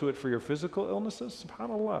resort to it for your physical illnesses,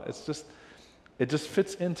 subhanAllah, it just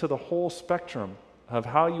fits into the whole spectrum of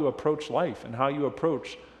how you approach life and how you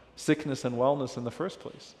approach sickness and wellness in the first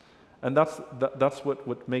place. And that's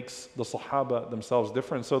what makes the Sahaba themselves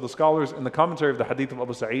different. So the scholars in the commentary of the hadith of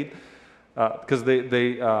Abu Sa'id, because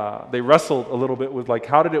they wrestled a little bit with like,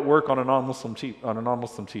 how did it work on a non-Muslim chief?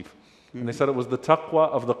 And they said it was the taqwa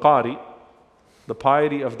of the qari, the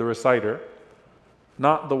piety of the reciter,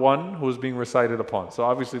 not the one who was being recited upon. So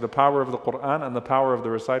obviously the power of the Qur'an and the power of the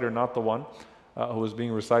reciter, not the one who was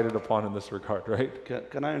being recited upon in this regard, right?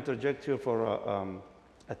 Can I interject here for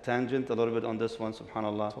a tangent a little bit on this one,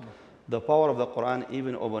 subhanAllah? The power of the Qur'an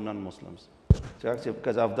even over non-Muslims. So actually,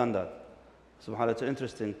 because I've done that. SubhanAllah, it's an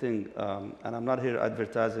interesting thing. And I'm not here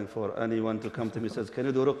advertising for anyone to come to me and says, can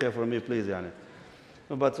you do ruqyah for me, please? Yani.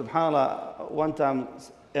 But SubhanAllah, one time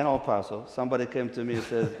in El Paso, somebody came to me and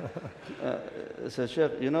said,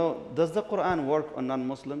 Sheikh, you know, does the Qur'an work on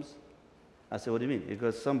non-Muslims? I said, what do you mean?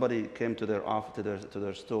 Because somebody came to their office, to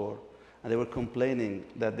their store, and they were complaining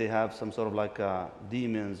that they have some sort of like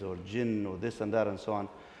demons or jinn or this and that and so on.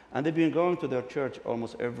 And they've been going to their church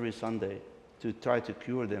almost every Sunday to try to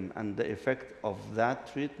cure them. And the effect of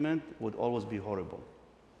that treatment would always be horrible.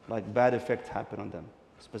 Like bad effects happen on them.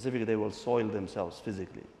 Specifically, they will soil themselves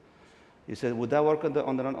physically. He said, would that work on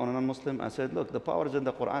a non-Muslim? I said, look, the power is in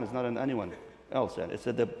the Qur'an. It's not in anyone else. It's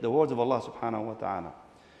the words of Allah subhanahu wa ta'ala.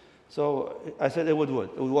 So I said it would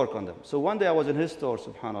work on them. So one day I was in his store,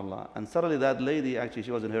 subhanAllah, and suddenly that lady, actually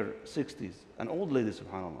she was in her 60s, an old lady,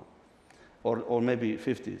 subhanAllah, or maybe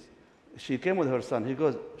 50s. She came with her son. He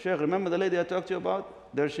goes, Sheikh, remember the lady I talked to you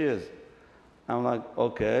about? There she is. I'm like,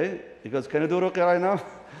 okay. He goes, can you do ruqyah right now?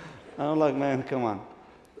 I'm like, man, come on.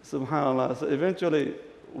 SubhanAllah. So eventually,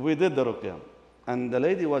 we did the ruqyah. And the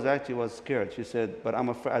lady was scared. She said, but I'm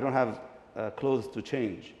afraid I don't have clothes to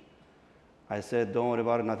change. I said, don't worry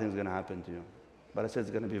about it, nothing's going to happen to you. But I said, it's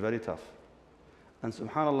going to be very tough. And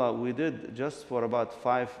SubhanAllah, we did just for about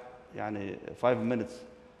 5 minutes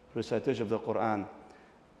recitation of the Qur'an.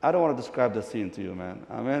 I don't want to describe the scene to you, man.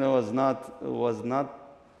 I mean, it was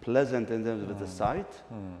not pleasant in terms of the sight.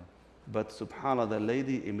 But SubhanAllah, the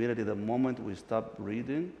lady, immediately the moment we stopped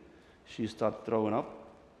reading, she started throwing up.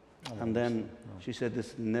 And then she said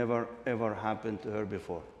this never ever happened to her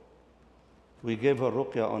before. We gave her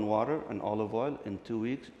ruqyah on water and olive oil. In 2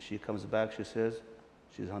 weeks, she comes back, she says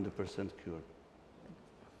she's 100% cured.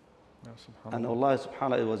 And Allah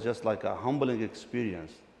subhanAllah, it was just like a humbling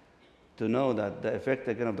experience to know that the effect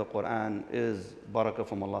again of the Qur'an is barakah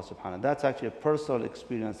from Allah subhanahu. That's actually a personal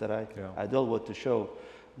experience that I dealt with to show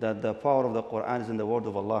that the power of the Qur'an is in the word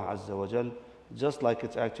of Allah Azza wa Jal, just like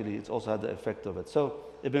it's also had the effect of it. So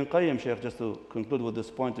Ibn Qayyim, Shaykh, just to conclude with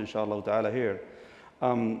this point, inshallah ta'ala here,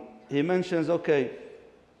 he mentions, okay,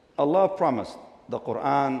 Allah promised the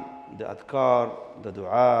Qur'an, the adhkar, the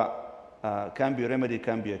dua, can be a remedy,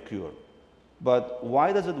 can be a cure. But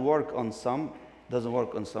why does it work on some, doesn't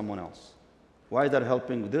work on someone else? Why is that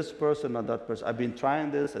helping this person, not that person? I've been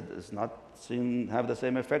trying this, it's not have the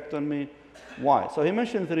same effect on me. Why? So he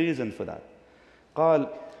mentioned 3 reasons for that. قال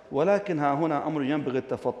ولكن ها هنا أمر ينبغي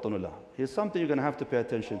التفطن له. Here's something you're going to have to pay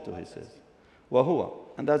attention to, he says. وهو,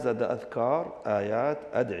 and that's the adhkar, ayat,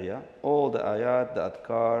 ad'iyah, all the ayat, the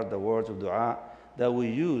adhkar, the words of dua that we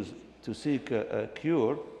use to seek a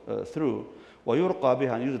cure through, ويرقى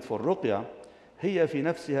بها, and use it for ruqyah, هي في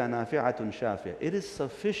نفسها نافعة شافية. It is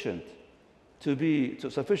sufficient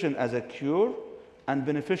sufficient as a cure and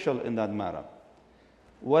beneficial in that matter.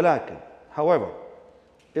 ولكن, however,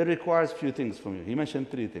 it requires few things from you. He mentioned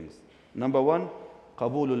 3 things. Number 1,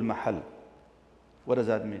 قبول المحل. What does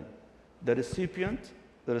that mean? The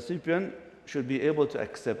recipient should be able to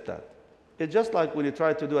accept that. It's just like when you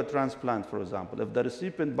try to do a transplant, for example. If the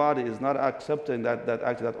recipient body is not accepting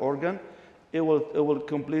that organ, it will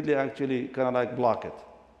completely actually kind of like block it,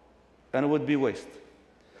 and it would be waste.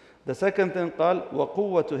 The second thing, قال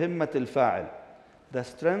وقوة همة الفاعل. The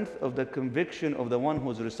strength of the conviction of the one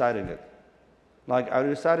who's reciting it. Like, are you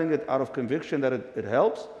reciting it out of conviction that it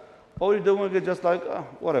helps? Or are you doing it just like,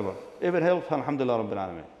 whatever. If it helps, alhamdulillah rabbil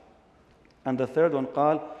alameen. And the third one,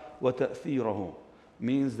 قال وتأثيره,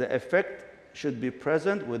 means the effect should be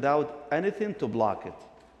present without anything to block it.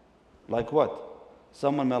 Like what?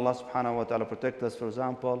 Someone, may Allah subhanahu wa ta'ala protect us, for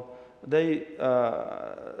example, their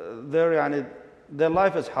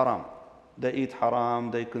life is haram. They eat haram,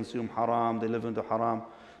 they consume haram, they live into haram.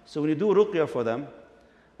 So when you do ruqyah for them,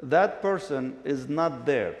 that person is not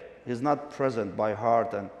there. He's not present by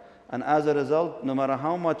heart. And as a result, no matter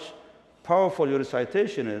how much powerful your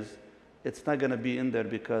recitation is, it's not going to be in there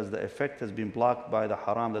because the effect has been blocked by the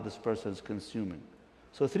haram that this person is consuming.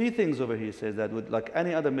 So 3 things over here, he says that with like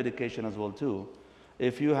any other medication as well too,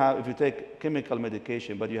 if you take chemical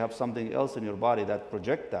medication but you have something else in your body that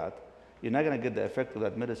projects that, you're not going to get the effect of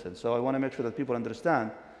that medicine. So I want to make sure that people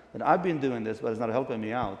understand that I've been doing this, but it's not helping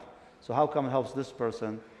me out. So how come it helps this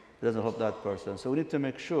person, it doesn't help that person? So we need to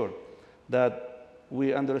make sure that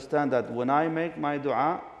we understand that when I make my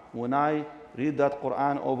dua, when I read that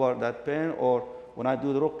Qur'an over that pain, or when I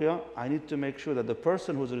do the ruqyah, I need to make sure that the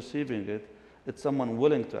person who's receiving it, it's someone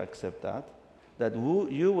willing to accept that. That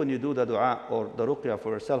when you do the dua or the ruqyah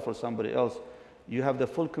for yourself or somebody else, you have the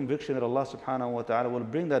full conviction that Allah subhanahu wa ta'ala will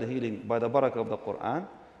bring that healing by the barakah of the Qur'an,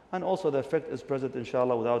 and also the effect is present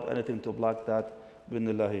inshallah without anything to block that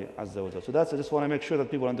binillahi azza wa jalla. So I just want to make sure that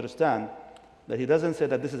people understand that he doesn't say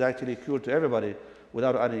that this is actually a cure to everybody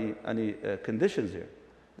without any conditions here.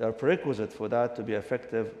 There are prerequisites for that to be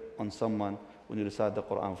effective on someone when you recite the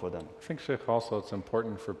Qur'an for them. I think, Shaykh, also it's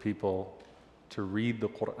important for people to read the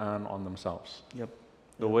Qur'an on themselves. Yep.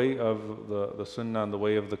 The way of the Sunnah and the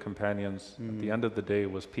way of the companions at the end of the day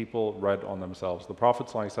was people read on themselves. The Prophet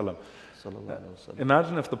ﷺ,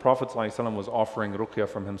 imagine if the Prophet ﷺ was offering ruqyah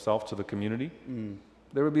from himself to the community,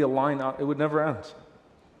 there would be a line out, it would never end.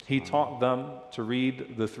 He taught them to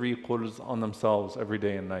read the 3 quls on themselves every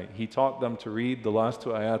day and night. He taught them to read the last 2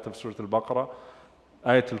 ayat of Surah Al-Baqarah,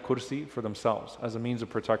 Ayat Al-Kursi, for themselves as a means of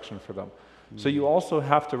protection for them. So you also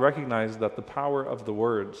have to recognize that the power of the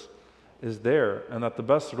words is there, and that the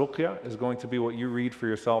best ruqyah is going to be what you read for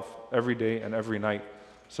yourself every day and every night.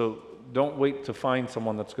 So don't wait to find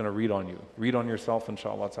someone that's going to read on you. Read on yourself,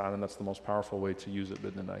 inshallah ta'ala, and that's the most powerful way to use it,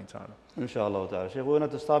 bidnillahi ta'ala. Inshallah ta'ala. Shaykh, we're going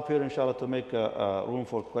to stop here, inshallah, to make room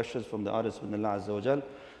for questions from the audience, bidnillah azza wa jal.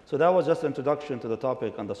 So that was just an introduction to the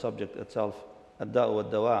topic and the subject itself, ad-da'u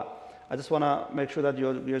wad-dawa. I just want to make sure that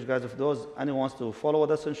you guys, if anyone wants to follow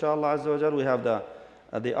with us, inshallah azza wa jal, we have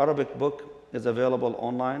the Arabic book is available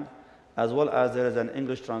online, as well as there is an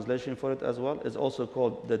English translation for it as well. It's also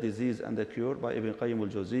called The Disease and the Cure by Ibn Qayyim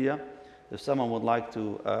Aljawziyyah. If someone would like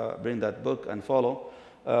to bring that book and follow.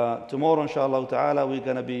 Tomorrow, inshallah ta'ala, we're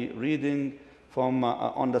going to be reading from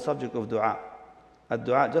on the subject of dua.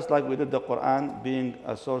 Dua, just like we did the Qur'an being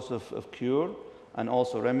a source of cure and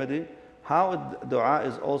also remedy, how dua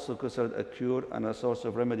is also considered a cure and a source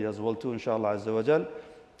of remedy as well too, inshallah azza wa jal.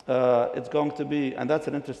 It's going to be, and that's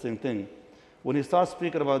an interesting thing. When he starts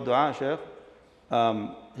speaking about dua, Shaykh,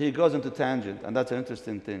 he goes into tangent, and that's an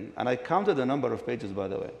interesting thing. And I counted the number of pages, by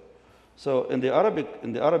the way. So in the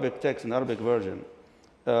Arabic text, in the Arabic version,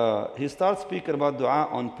 he starts speaking about dua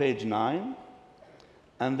on page 9,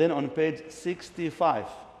 and then on page 65.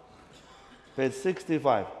 Page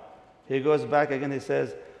 65. He goes back again, he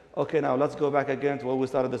says, okay, now let's go back again to what we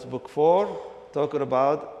started this book for, talking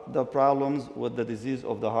about the problems with the disease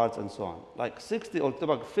of the heart and so on. Like 60 or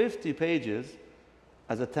about 50 pages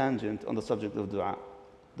as a tangent on the subject of dua.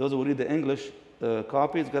 Those who read the English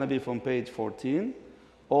copy, it's going to be from page 14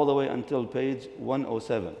 all the way until page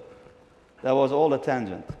 107. That was all a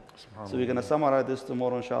tangent. So we're going to summarize this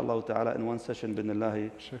tomorrow, inshallah ta'ala, in one session,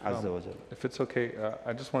 bidnillahi azza wa jal. If it's okay,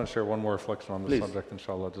 I just want to share one more reflection on this subject,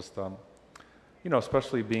 inshallah. Just,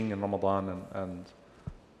 especially being in Ramadan and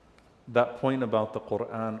that point about the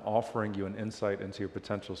Qur'an offering you an insight into your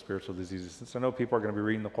potential spiritual diseases. Since I know people are going to be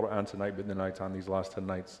reading the Qur'an tonight, bidnillahi ta'ala, these last 10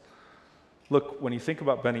 nights. Look, when you think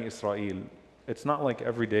about Bani Israel, it's not like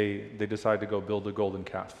every day they decide to go build a golden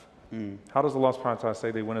calf. How does Allah subhanahu wa ta'ala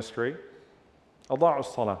say they went astray? Ada'u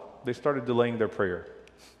salah. They started delaying their prayer.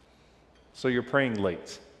 So you're praying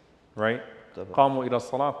late, right? Qamu ila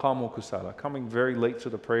salah, qamu kusala. Coming very late to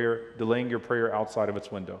the prayer, delaying your prayer outside of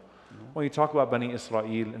its window. When you talk about Bani Israel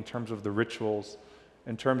in terms of the rituals,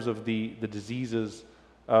 in terms of the diseases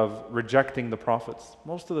of rejecting the prophets,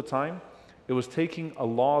 most of the time, it was taking a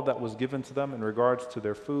law that was given to them in regards to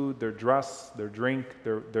their food, their dress, their drink,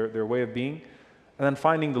 their way of being, and then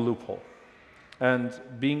finding the loophole and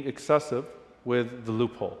being excessive with the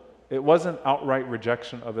loophole. It wasn't outright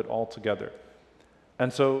rejection of it altogether.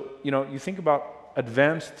 And so, you think about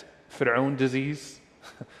advanced Fir'aun disease,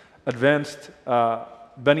 advanced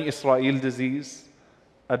Bani Israel disease.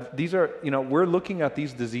 These are, we're looking at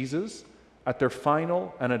these diseases at their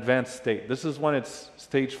final and advanced state. This is when it's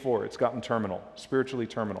stage 4. It's gotten terminal, spiritually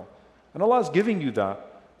terminal. And Allah is giving you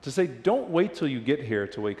that to say, don't wait till you get here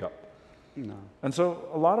to wake up. No. And so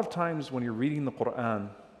a lot of times when you're reading the Qur'an,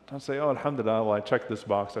 don't say, oh, alhamdulillah, well, I checked this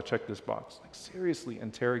box, I checked this box. Like, seriously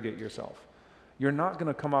interrogate yourself. You're not going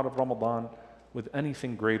to come out of Ramadan with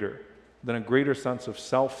anything greater than a greater sense of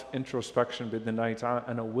self-introspection bidnillahi ta'ala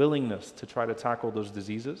and a willingness to try to tackle those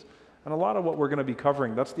diseases. And a lot of what we're going to be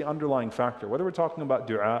covering, that's the underlying factor. Whether we're talking about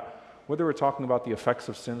dua, whether we're talking about the effects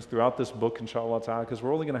of sins throughout this book, inshallah ta'ala, because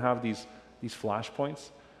we're only going to have these flashpoints,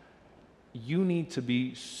 you need to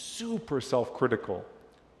be super self-critical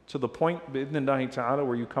to the point, bidnillahi ta'ala,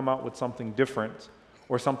 where you come out with something different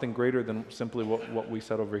or something greater than simply what we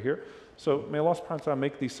said over here. So may Allah subhanahu wa ta'ala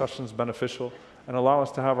make these sessions beneficial and allow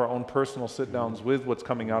us to have our own personal sit-downs with what's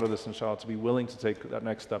coming out of this, inshallah, to be willing to take that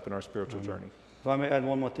next step in our spiritual journey. If I may add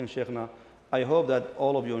one more thing, Shaykhna, I hope that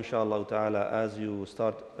all of you, inshallah ta'ala, as you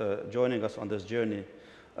start joining us on this journey,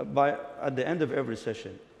 at the end of every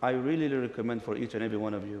session, I really recommend for each and every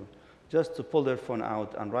one of you just to pull their phone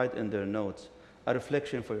out and write in their notes a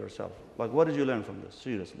reflection for yourself. Like, what did you learn from this?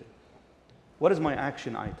 Seriously. What is my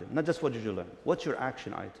action item? Not just what did you learn. What's your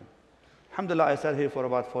action item? Alhamdulillah, I sat here for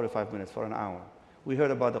about 45 minutes, for an hour. We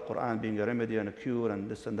heard about the Qur'an being a remedy and a cure and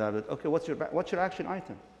this and that. Okay, what's your action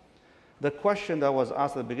item? The question that was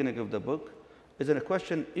asked at the beginning of the book is a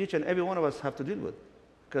question each and every one of us have to deal with.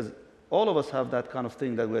 Because all of us have that kind of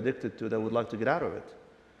thing that we're addicted to that we'd like to get out of it.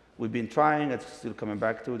 We've been trying, it's still coming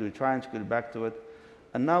back to it. We're trying to get back to it.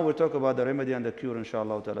 And now we're talking about the remedy and the cure,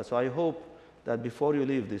 inshallah ta'ala. So I hope that before you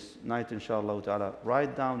leave this night, inshallah ta'ala,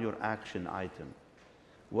 write down your action item.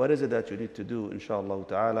 What is it that you need to do, inshallah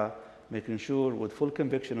ta'ala, making sure with full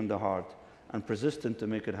conviction in the heart and persistent to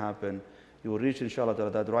make it happen, you will reach, inshallah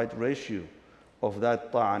ta'ala, that right ratio of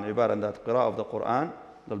that ta'a and ibadah and that qira'ah of the Qur'an,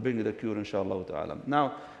 they'll bring you the cure, inshallah ta'ala.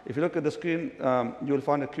 Now, if you look at the screen, you will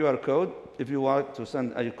find a QR code. If you want to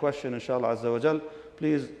send a question, inshallah azza wa jal,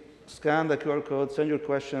 please scan the QR code, send your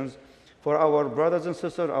questions. For our brothers and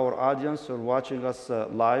sisters, our audience who are watching us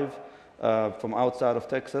live from outside of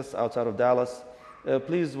Texas, outside of Dallas,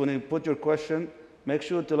 please, when you put your question, make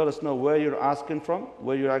sure to let us know where you're asking from,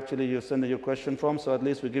 where you're sending your question from, so at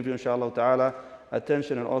least we give you, inshallah ta'ala,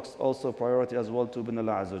 attention and also priority as well to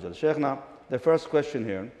Binallah Azza wa Jal. Shaykhna, the first question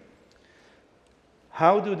here,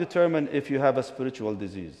 how do you determine if you have a spiritual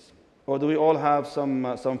disease? Or do we all have some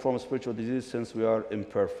form of spiritual disease since we are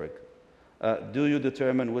imperfect? Do you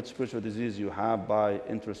determine which spiritual disease you have by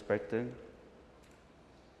introspecting?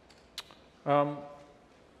 So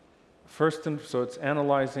it's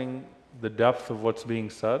analyzing the depth of what's being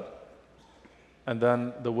said, and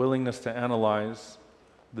then the willingness to analyze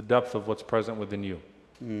the depth of what's present within you.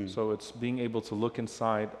 So it's being able to look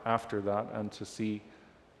inside after that and to see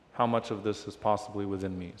how much of this is possibly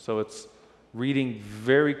within me. So it's reading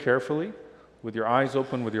very carefully, with your eyes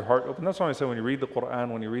open, with your heart open. That's why I say when you read the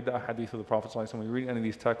Qur'an, when you read the hadith of the Prophet ﷺ, when you read any of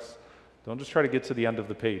these texts, don't just try to get to the end of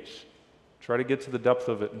the page. Try to get to the depth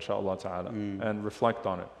of it, inshaAllah ta'ala, and reflect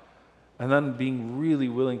on it. And then being really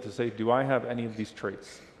willing to say, do I have any of these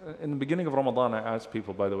traits? In the beginning of Ramadan, I asked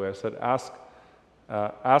people, by the way, I said,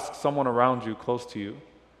 ask someone around you, close to you,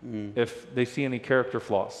 if they see any character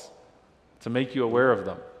flaws, to make you aware of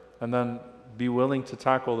them. And then be willing to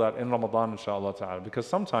tackle that in Ramadan, inshaAllah ta'ala. Because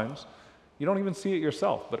sometimes you don't even see it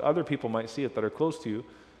yourself, but other people might see it that are close to you.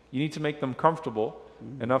 You need to make them comfortable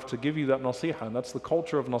enough to give you that nasiha. And that's the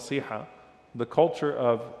culture of nasiha, the culture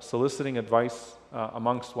of soliciting advice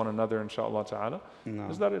amongst one another, inshaAllah ta'ala,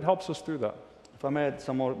 is that it helps us through that. If I may add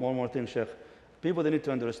one more thing, Sheikh. People, they need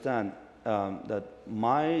to understand that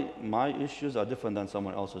my issues are different than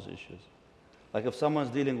someone else's issues. Like if someone's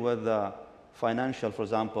dealing with financial, for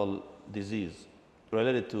example, disease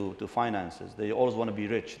related to finances, they always want to be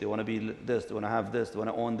rich, they want to be this, they want to have this, they want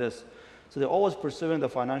to own this. So they're always pursuing the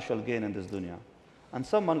financial gain in this dunya. And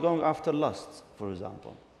someone going after lust, for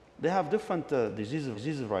example. They have different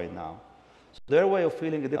diseases right now. So their way of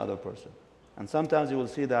feeling is the other person. And sometimes you will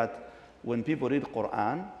see that when people read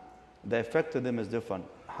Qur'an, the effect to them is different.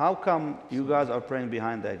 How come you guys are praying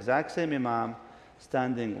behind the exact same imam,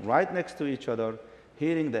 standing right next to each other,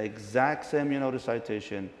 hearing the exact same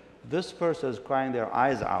recitation? This person is crying their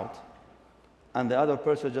eyes out, and the other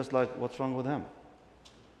person is just like, what's wrong with him?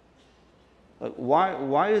 Like,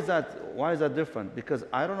 why is that different? Because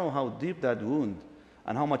I don't know how deep that wound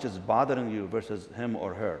and how much is bothering you versus him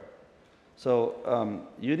or her. So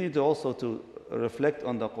you need to also to reflect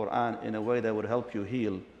on the Qur'an in a way that would help you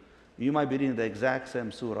heal. You might be reading the exact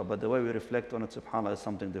same surah, but the way we reflect on it, subhanAllah, is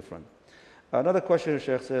something different. Another question,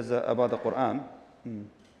 Sheikh, says about the Qur'an.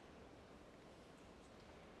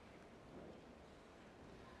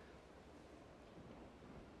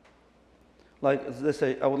 Like they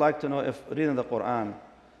say, I would like to know if reading the Qur'an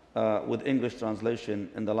with English translation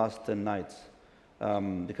in the last 10 nights,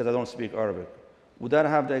 because I don't speak Arabic, would that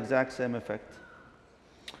have the exact same effect?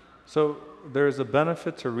 So there is a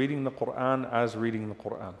benefit to reading the Qur'an as reading the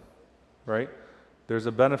Qur'an, right? There's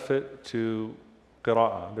a benefit to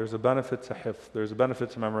qira'ah, there's a benefit to hifz, there's a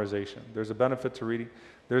benefit to memorization, there's a benefit to reading.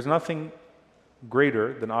 There's nothing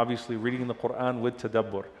greater than obviously reading the Qur'an with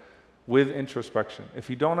tadabbur, with introspection.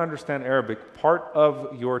 If you don't understand Arabic, part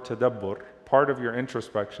of your tadabbur, part of your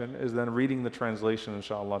introspection is then reading the translation,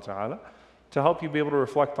 inshaAllah ta'ala, to help you be able to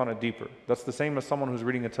reflect on it deeper. That's the same as someone who's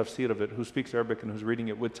reading a tafsir of it, who speaks Arabic and who's reading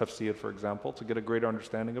it with tafsir, for example, to get a greater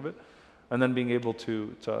understanding of it, and then being able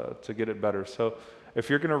to get it better. So if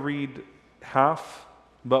you're going to read half,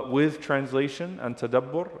 but with translation and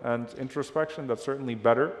tadabbur and introspection, that's certainly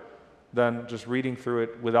better than just reading through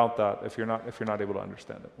it without that if you're not able to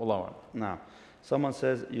understand it. Wallahu a'lam. Now, someone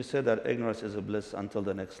says, you said that ignorance is a bliss until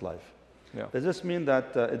the next life. Yeah. Does this mean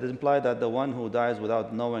that it implies that the one who dies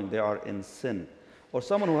without knowing they are in sin, or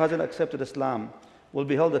someone who hasn't accepted Islam, will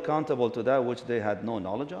be held accountable to that which they had no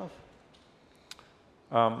knowledge of?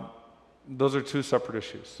 Those are two separate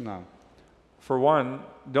issues. No. For one,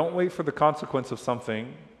 don't wait for the consequence of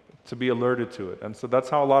something to be alerted to it. And so that's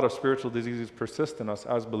how a lot of spiritual diseases persist in us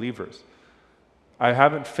as believers. I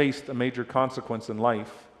haven't faced a major consequence in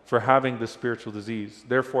life for having this spiritual disease,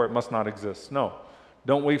 therefore it must not exist. No.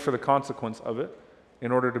 Don't wait for the consequence of it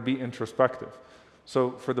in order to be introspective.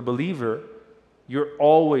 So for the believer, you're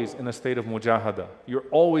always in a state of mujahada. You're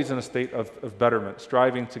always in a state of betterment,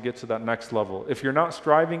 striving to get to that next level. If you're not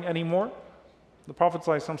striving anymore, the Prophet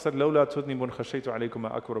ﷺ said, لَوْلَا تُذْنِبُنْ خَشَيْتُ عَلَيْكُمْ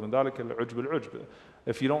مَا أَكْبَرَ مِنْ ذَلِكَ الْعُجْبُ الْعُجْبُ.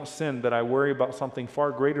 If you don't sin, that I worry about something far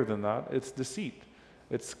greater than that. It's deceit.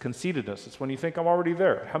 It's conceitedness. It's when you think I'm already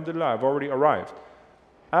there. Alhamdulillah, I've already arrived.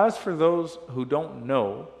 As for those who don't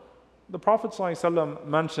know, the Prophet ﷺ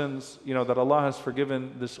mentions, that Allah has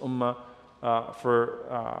forgiven this ummah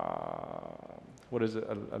what is it?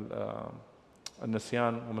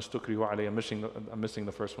 النسيان وما استكرهوا عليه. I'm missing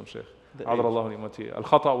the first one, Sheikh. عذر الله لأمتي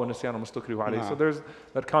الخطأ والنسيان وما استكرهوا عليه. So there's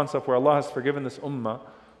that concept where Allah has forgiven this ummah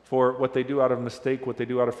for what they do out of mistake, what they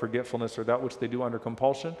do out of forgetfulness, or that which they do under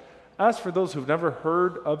compulsion. As for those who've never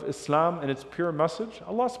heard of Islam and its pure message,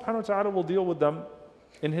 Allah subhanahu wa ta'ala will deal with them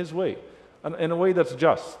in His way, in a way that's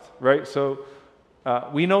just, right? So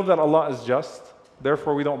we know that Allah is just,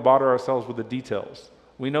 therefore we don't bother ourselves with the details.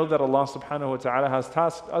 We know that Allah subhanahu wa ta'ala has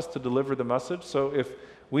tasked us to deliver the message. So if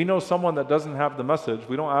we know someone that doesn't have the message,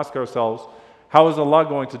 we don't ask ourselves, how is Allah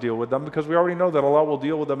going to deal with them? Because we already know that Allah will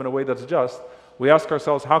deal with them in a way that's just. We ask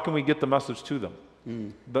ourselves, how can we get the message to them?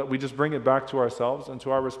 But we just bring it back to ourselves and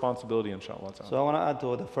to our responsibility, inshallah. So I want to add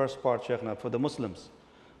to the first part, Shaykhna, for the Muslims.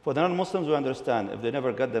 For the non-Muslims, we understand, if they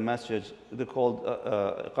never get the message, they're called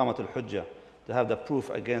iqamat al-hujjah, to have the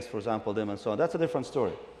proof against, for example, them and so on. That's a different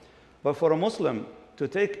story. But for a Muslim, to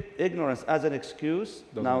take ignorance as an excuse,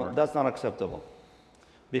 that's not acceptable.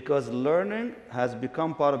 Because learning has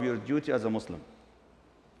become part of your duty as a Muslim.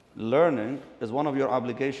 Learning is one of your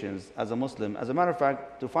obligations as a Muslim. As a matter of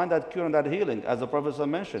fact, to find that cure and that healing, as the Prophet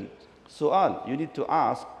mentioned, su'al, you need to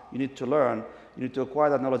ask, you need to learn, you need to acquire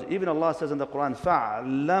that knowledge. Even Allah says in the Qur'an,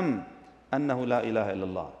 فَعْلَمْ أَنَّهُ لَا إِلَهَ إِلَّا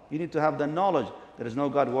اللَّهِ. You need to have the knowledge there is no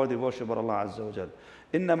God worthy of worship but Allah Azza wa Jal.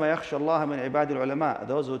 إِنَّمَا يَخْشَى اللَّهَ مِنْ عِبَادِ الْعُلَمَاء.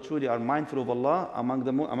 Those who truly are mindful of Allah among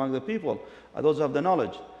the people are those who have the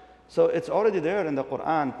knowledge. So it's already there in the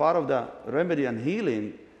Qur'an, part of the remedy and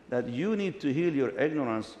healing, that you need to heal your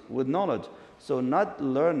ignorance with knowledge. So not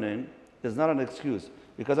learning is not an excuse.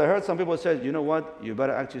 Because I heard some people say, you know what, you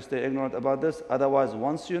better actually stay ignorant about this, otherwise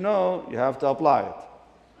once you know, you have to apply it.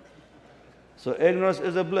 So ignorance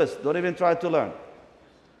is a bliss, don't even try to learn.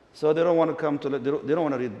 So they don't want to come to, they don't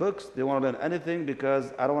want to read books, they want to learn anything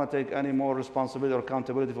because I don't want to take any more responsibility or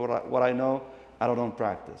accountability for what I know, I don't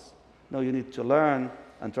practice. No, you need to learn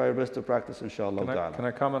and try your best to practice, inshallah. Can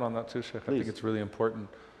I comment on that too, Sheikh? Please. I think it's really important.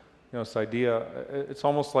 You know, this idea, it's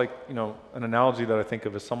almost like, you know, an analogy that I think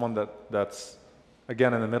of is someone that's,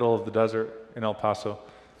 again, in the middle of the desert in El Paso,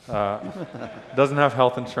 doesn't have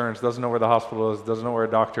health insurance, doesn't know where the hospital is, doesn't know where a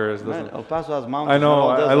doctor is. Man, El Paso has mountains. I know,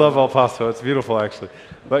 I love El Paso, it's beautiful actually.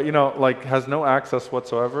 But, you know, like has no access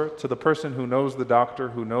whatsoever to the person who knows the doctor,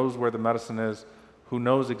 who knows where the medicine is, who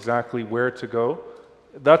knows exactly where to go.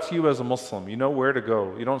 That's you as a Muslim. You know where to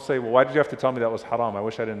go. You don't say, well, why did you have to tell me that was haram? I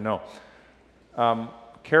wish I didn't know.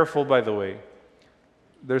 Careful, by the way.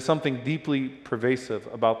 There's something deeply pervasive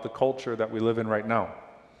about the culture that we live in right now,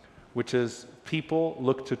 which is people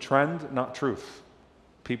look to trend, not truth.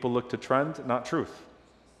 People look to trend, not truth.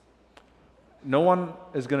 No one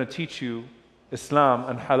is going to teach you Islam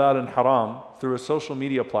and halal and haram through a social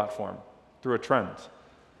media platform, through a trend.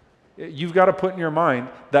 You've got to put in your mind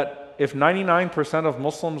that if 99% of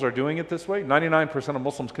Muslims are doing it this way, 99% of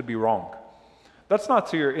Muslims could be wrong. That's not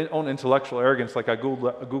to your own intellectual arrogance, like I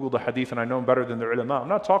Googled a hadith and I know them better than the ulama. I'm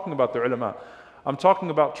not talking about the ulama. I'm talking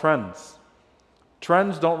about trends.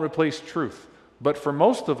 Trends don't replace truth. But for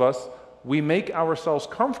most of us, we make ourselves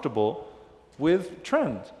comfortable with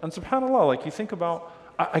trend. And subhanAllah, like you think about,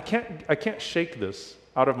 I can't shake this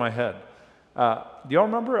out of my head. Do y'all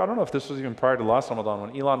remember, I don't know if this was even prior to last Ramadan,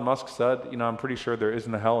 when Elon Musk said, you know, I'm pretty sure there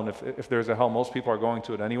isn't a hell, and if there's a hell, most people are going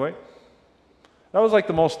to it anyway. That was like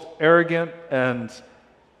the most arrogant and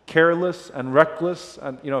careless and reckless.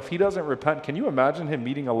 And, you know, if he doesn't repent, can you imagine him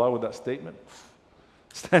meeting Allah with that statement?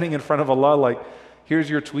 Standing in front of Allah like, here's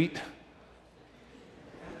your tweet.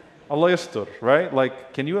 Allah yastur, right?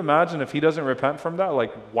 Like, can you imagine if he doesn't repent from that?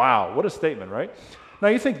 Like, wow, what a statement, right? Now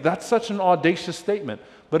you think that's such an audacious statement.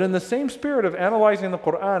 But in the same spirit of analyzing the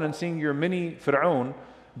Qur'an and seeing your mini Fir'aun,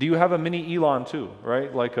 do you have a mini Elon too,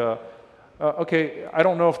 right? Like, okay, I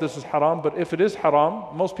don't know if this is haram, but if it is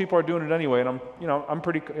haram, most people are doing it anyway. And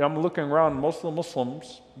I'm looking around, most of the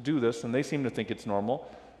Muslims do this and they seem to think it's normal.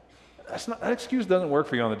 That excuse doesn't work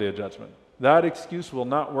for you on the Day of Judgment. That excuse will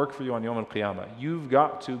not work for you on Yawm al-Qiyamah. You've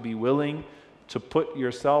got to be willing to put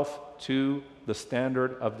yourself to the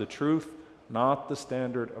standard of the truth, not the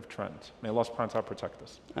standard of trend. May Allah subhanahu wa ta'ala protect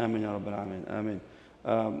us. Ameen ya Rabbil Ameen.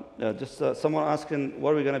 Ameen. Someone asking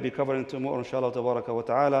what we're going to be covering tomorrow, inshallah tabaraka wa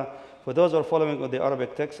ta'ala. For those who are following with the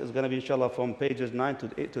Arabic text, it's going to be inshallah from pages 9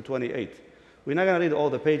 to 28. We're not going to read all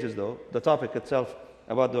the pages though. The topic itself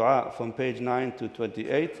about dua from page 9 to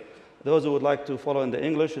 28. Those who would like to follow in the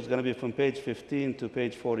English, it's going to be from page 15 to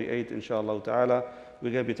page 48, inshallah ta'ala. We're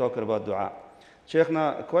going to be talking about dua.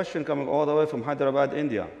 Shaykhna, a question coming all the way from Hyderabad,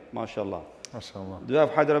 India. MashaAllah. MashaAllah. Do you have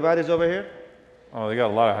Hyderabadis over here? Oh, they got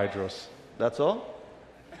a lot of hydros. That's all?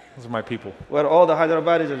 Those are my people. Where all the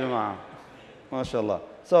Hyderabadis are Jama'ah. MashaAllah.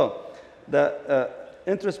 So, the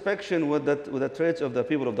introspection with the traits of the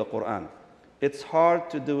people of the Qur'an. It's hard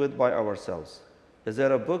to do it by ourselves. Is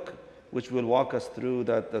there a book which will walk us through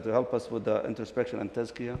that will help us with the introspection and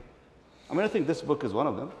tazkiyah? I mean, I think this book is one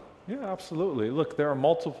of them. Yeah, absolutely. Look, there are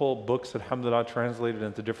multiple books, alhamdulillah, translated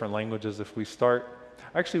into different languages. If we start,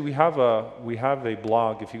 actually we have a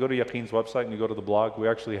blog. If you go to Yaqeen's website and you go to the blog, we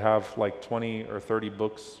actually have like 20 or 30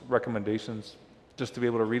 books, recommendations, just to be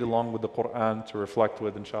able to read along with the Qur'an, to reflect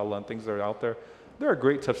with, inshallah, and things that are out there. There are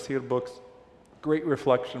great tafsir books, great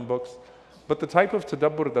reflection books, but the type of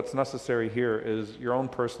tadabbur that's necessary here is your own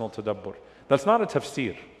personal tadabbur. That's not a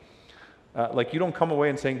tafsir. Like you don't come away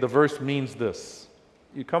and saying the verse means this.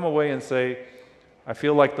 You come away and say, I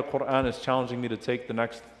feel like the Qur'an is challenging me to take the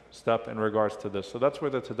next step in regards to this. So that's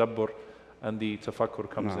where the tadabbur and the tafakkur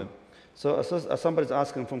comes in. So somebody's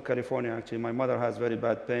asking from California, actually, my mother has very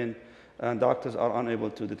bad pain and doctors are unable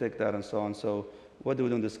to detect that and so on. So what do we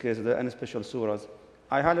do in this case? Are there any special surahs?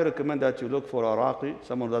 I highly recommend that you look for a raqi,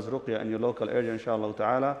 someone who does ruqyah in your local area, inshallah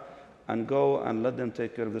ta'ala, and go and let them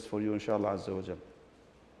take care of this for you, inshallah azza wa jal.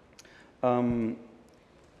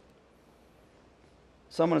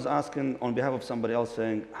 Someone is asking on behalf of somebody else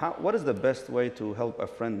saying, what is the best way to help a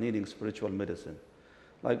friend needing spiritual medicine?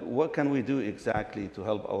 Like, what can we do exactly to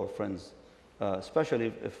help our friends?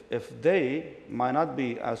 Especially if they might not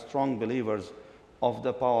be as strong believers of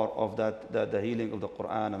the power of the healing of the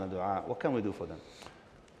Qur'an and the dua. What can we do for them?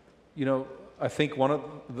 You know, I think one of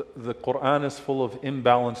the Qur'an is full of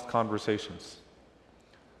imbalanced conversations.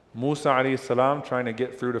 Musa alayhi salam trying to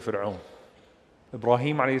get through to Fir'aun.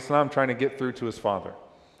 Ibrahim alayhi salam trying to get through to his father.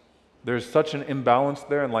 There's such an imbalance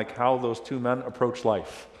there in like how those two men approach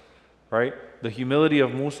life, right? The humility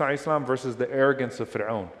of Musa alayhi salam versus the arrogance of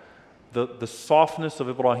Fir'aun. The softness of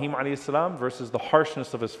Ibrahim alayhi salam versus the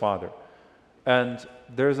harshness of his father. And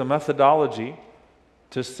there's a methodology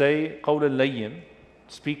to say qawl al-layyin,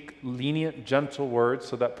 speak lenient, gentle words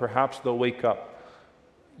so that perhaps they'll wake up.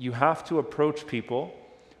 You have to approach people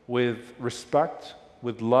with respect,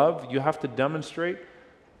 with love. You have to demonstrate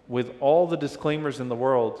with all the disclaimers in the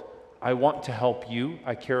world, I want to help you,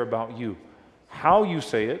 I care about you. How you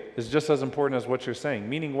say it is just as important as what you're saying.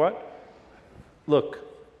 Meaning what? Look,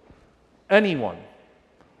 anyone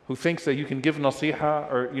who thinks that you can give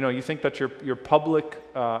nasiha, or you think that your public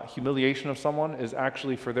humiliation of someone is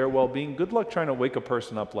actually for their well-being, good luck trying to wake a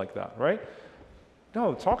person up like that, right?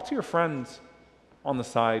 No, talk to your friends on the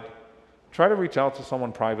side. Try to reach out to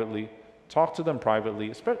someone privately. Talk to them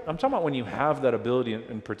privately. I'm talking about when you have that ability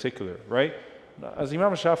in particular, right? As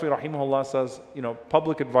Imam Shafi'i rahimahullah says,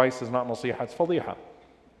 public advice is not nasiha, it's fadiha.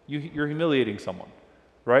 You're humiliating someone,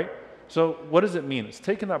 right? So what does it mean? It's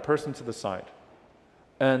taking that person to the side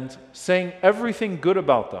and saying everything good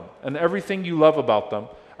about them and everything you love about them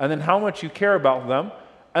and then how much you care about them,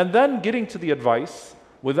 and then getting to the advice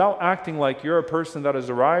without acting like you're a person that has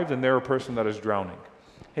arrived and they're a person that is drowning.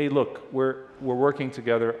 Hey, look, we're working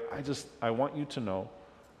together. I want you to know,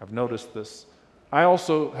 I've noticed this. I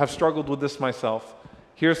also have struggled with this myself.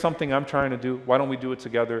 Here's something I'm trying to do. Why don't we do it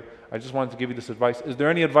together? I just wanted to give you this advice. Is there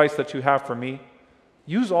any advice that you have for me?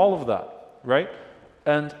 Use all of that, right?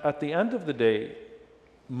 And at the end of the day,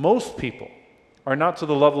 most people are not to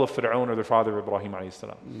the level of Fir'aun or their father Ibrahim alayhi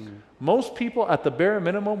salam. Most people at the bare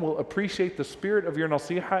minimum will appreciate the spirit of your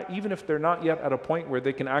nasiha even if they're not yet at a point where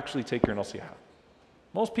they can actually take your nasiha.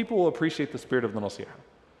 Most people will appreciate the spirit of the nasiha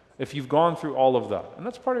if you've gone through all of that. And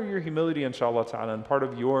that's part of your humility, inshallah ta'ala, and part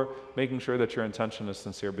of your making sure that your intention is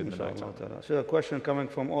sincere, bidnillah ta'ala. So a question coming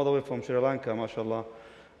from all the way from Sri Lanka, mashallah,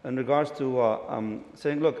 in regards to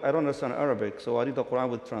saying, look, I don't understand Arabic, so I read the Quran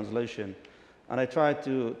with translation. And I try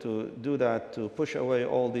to do that to push away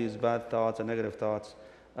all these bad thoughts and negative thoughts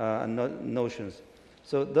and notions.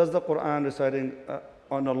 So does the Quran reciting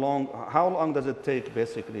how long does it take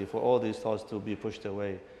basically for all these thoughts to be pushed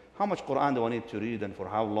away? How much Quran do I need to read and for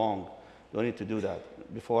how long do I need to do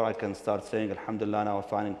that before I can start saying, alhamdulillah, now I'm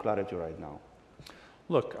finding clarity right now?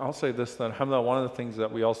 Look, I'll say this then, alhamdulillah, one of the things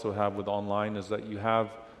that we also have with online is that you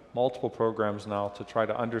have multiple programs now to try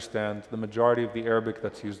to understand the majority of the Arabic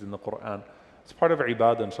that's used in the Quran. It's part of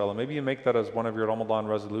ibadah, inshallah. Maybe you make that as one of your Ramadan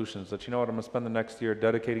resolutions, that I'm going to spend the next year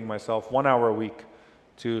dedicating myself 1 hour a week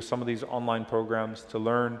to some of these online programs to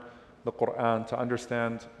learn the Quran, to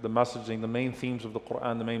understand the messaging, the main themes of the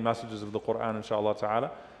Quran, the main messages of the Quran, inshallah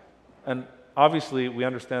ta'ala. And obviously, we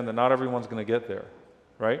understand that not everyone's going to get there,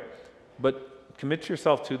 right? But commit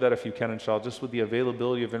yourself to that if you can, inshallah, just with the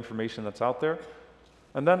availability of information that's out there.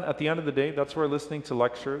 And then at the end of the day, that's where listening to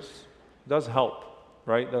lectures does help.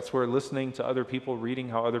 Right? That's where listening to other people, reading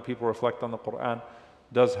how other people reflect on the Quran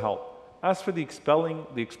does help. As for the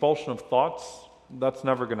expulsion of thoughts, that's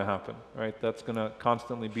never going to happen, right? That's going to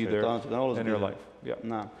constantly be there in your life. Yeah.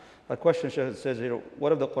 No. A question says here,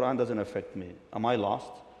 what if the Quran doesn't affect me? Am I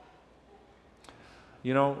lost?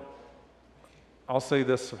 You know, I'll say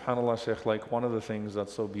this, subhanAllah, Shaykh, like one of the things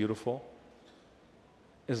that's so beautiful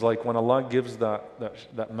is like when Allah gives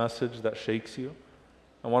that message that shakes you,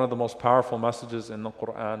 and one of the most powerful messages in the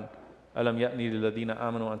Quran, أَلَمْ يَأْنِ لِلَّذِينَ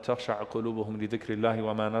آمَنُوا أَن تَخْشَعَ قُلُوبُهُمْ لِذِكْرِ اللَّهِ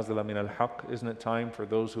وَمَا نَزَلَ مِنَ الْحَقِّ. Isn't it time for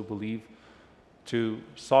those who believe to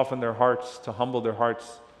soften their hearts, to humble their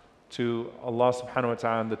hearts to Allah subhanahu wa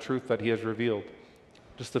ta'ala and the truth that He has revealed?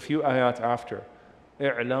 Just a few ayat after,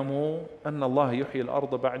 اعلموا أن الله يحيي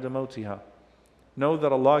الأرض بعد موتها. Know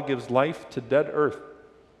that Allah gives life to dead earth.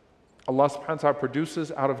 Allah subhanahu wa ta'ala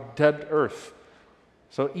produces out of dead earth.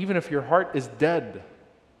 So even if your heart is dead,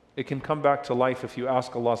 it can come back to life if you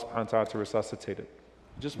ask Allah subhanahu wa ta'ala to resuscitate it.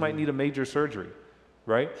 You just might need a major surgery,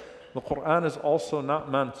 right? The Quran is also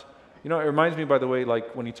not meant, you know, it reminds me, by the way,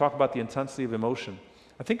 like when you talk about the intensity of emotion,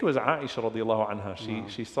 I think it was Aisha radiallahu anha.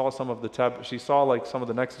 She saw some of the she saw like some of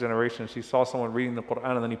the next generation. She saw someone reading the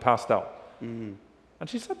Quran and then he passed out. And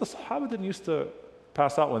she said the Sahaba didn't used to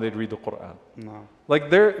pass out when they'd read the Quran. No. Like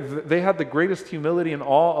they had the greatest humility and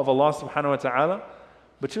awe of Allah subhanahu wa ta'ala.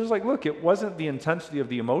 But she was like, look, it wasn't the intensity of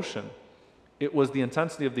the emotion. It was the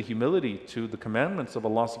intensity of the humility to the commandments of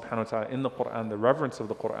Allah subhanahu wa ta'ala in the Quran, the reverence of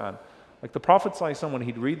the Quran. Like the Prophet ﷺ, when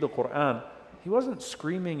he'd read the Quran, he wasn't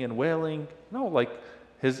screaming and wailing. No, like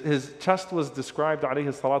his chest was described,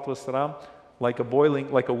 alayhi salatu wasalam, like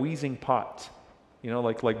a wheezing pot. You know,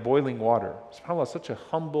 like boiling water. SubhanAllah, such a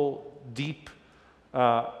humble, deep,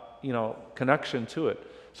 connection to it.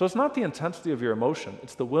 So it's not the intensity of your emotion,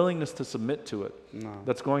 it's the willingness to submit to it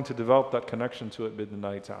that's going to develop that connection to it,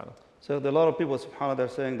 bidnillahi ta'ala. So there are a lot of people, subhanAllah, they're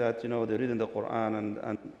saying that, they're reading the Quran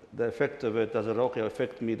and the effect of it, does the Ruqyah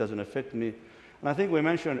affect me, doesn't affect me? And I think we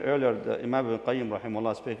mentioned earlier, the Imam ibn Qayyim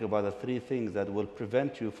rahimahullah speaking about the three things that will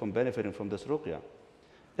prevent you from benefiting from this Ruqyah.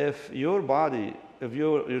 If your body, if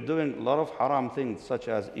you're doing a lot of haram things, such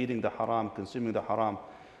as eating the haram, consuming the haram,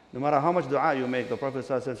 no matter how much dua you make, the Prophet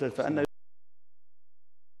says, فَأَنَّ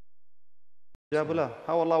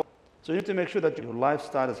how Allah. So you need to make sure that your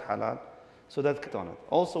lifestyle is halal, so that on it.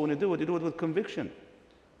 Also, when you do it with conviction,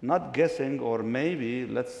 not guessing or maybe,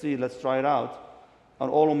 let's try it out,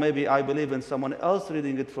 or maybe I believe in someone else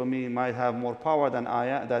reading it for me might have more power than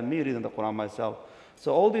me reading the Quran myself.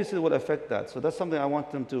 So all these will affect that. So that's something I want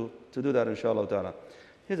them to do that, inshallah ta'ala.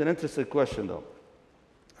 Here's an interesting question though.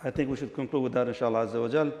 I think we should conclude with that, inshallah azza wa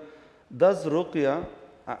jal. Does Ruqyah,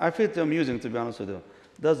 I feel it's amusing to be honest with you.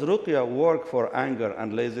 Does Ruqyah work for anger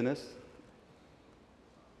and laziness?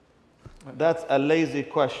 That's a lazy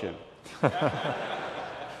question. That's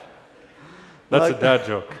a dad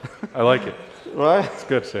joke. I like it. Right? It's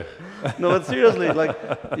good, Sheikh. No, but seriously, like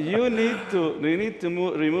you need to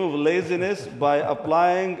remove laziness by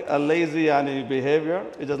applying a lazy behavior.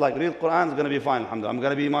 It's just like read Quran is going to be fine, alhamdulillah. I'm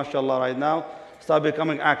going to be mashallah right now. Start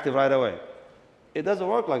becoming active right away. It doesn't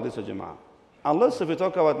work like this, Jama'ah. Unless if we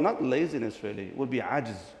talk about not laziness really, it would be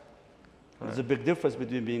ajiz. There's a big difference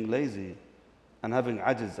between being lazy and having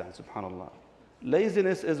ajiz, subhanAllah.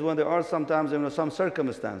 Laziness is when there are sometimes some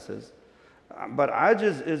circumstances. But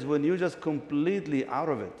ajiz is when you're just completely out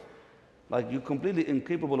of it. Like you're completely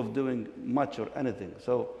incapable of doing much or anything.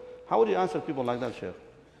 So how would you answer people like that, Shaykh?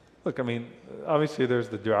 Look, I mean, obviously there's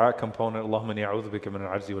the dua component, Allahumma inni a'udhu bika min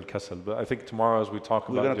al-'ajzi wal-kasal. But I think tomorrow as we talk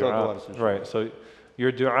about dua, right, so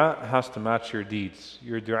your dua has to match your deeds.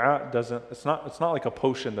 Your dua doesn't, it's not like a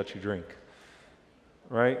potion that you drink,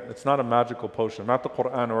 right? It's not a magical potion, not the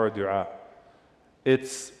Qur'an or a dua.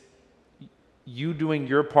 It's you doing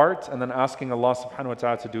your part and then asking Allah subhanahu wa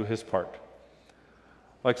ta'ala to do His part.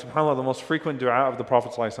 Like subhanAllah, the most frequent dua of the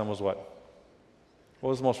Prophet ﷺ was what?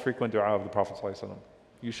 What was the most frequent dua of the Prophet ﷺ?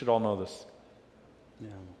 You should all know this. Yeah.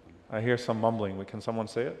 I hear some mumbling. Can someone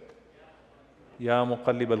say it? Ya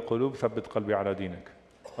muqallib al-qulub, thabbit qalbi ala dinik.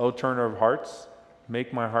 O turner of hearts,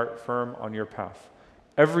 make my heart firm on your path.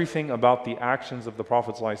 Everything about the actions of the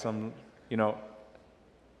Prophet ﷺ,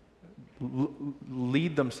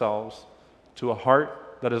 lead themselves to a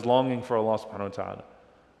heart that is longing for Allah subhanahu wa ta'ala.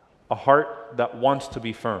 A heart that wants to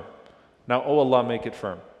be firm. Now, oh Allah, make it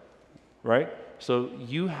firm. Right? So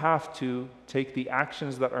you have to take the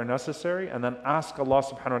actions that are necessary and then ask Allah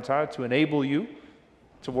subhanahu wa ta'ala to enable you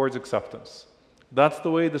towards acceptance. That's the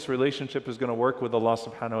way this relationship is going to work with Allah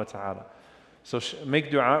subhanahu wa ta'ala. So make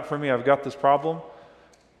dua for me, I've got this problem.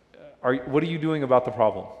 What are you doing about the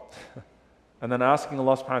problem? And then asking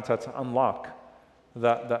Allah subhanahu wa ta'ala to unlock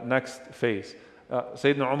that next phase.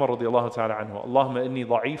 Sayyidina Umar radiallahu ta'ala anhu, Allahumma inni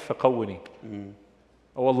da'if faqawwini.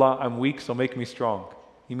 Oh Allah, I'm weak, so make me strong.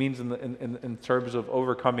 He means in terms of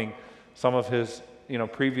overcoming some of his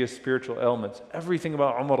previous spiritual ailments. Everything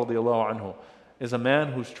about Umar radiallahu anhu is a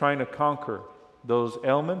man who's trying to conquer those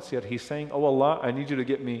ailments, yet he's saying, oh Allah, I need you to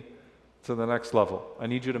get me to the next level. I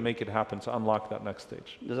need you to make it happen to unlock that next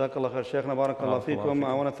stage. Jazakallah khair, Shaykhna, barakallah feekum.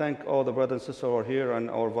 I want to thank all the brothers and sisters who are here and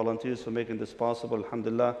our volunteers for making this possible,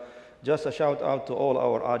 alhamdulillah. Just a shout out to all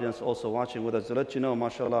our audience also watching with us to let you know,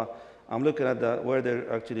 mashallah, I'm looking at where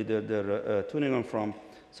they're actually tuning in from.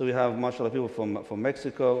 So we have, mashallah, people from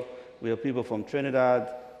Mexico, we have people from Trinidad,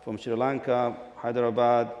 from Sri Lanka,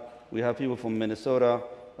 Hyderabad, we have people from Minnesota,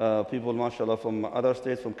 people, mashallah, from other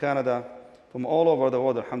states, from Canada, from all over the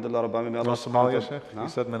world, alhamdulillah. No Somalia, Sheikh? You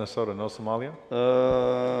said Minnesota, no Somalia?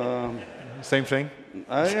 Same thing?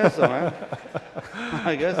 I guess so, man.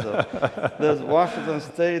 I guess so. There's Washington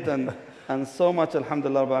State and so much,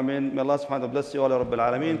 alhamdulillah. May Allah subhanahu wa ta'ala bless you all, Rabbil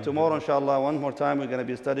Alameen. Tomorrow, inshallah, one more time, we're going to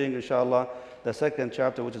be studying, inshallah, the second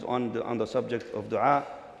chapter, which is on the subject of dua.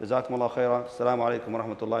 Jazakumullah khairah. Assalamu alaikum wa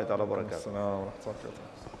rahmatullahi ta'ala wa barakatuh.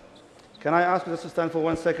 Can I ask you just to stand for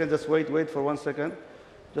 1 second? Just wait for 1 second.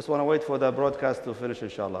 Just want to wait for the broadcast to finish,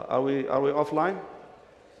 inshallah. Are we offline?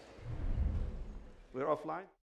 We're offline?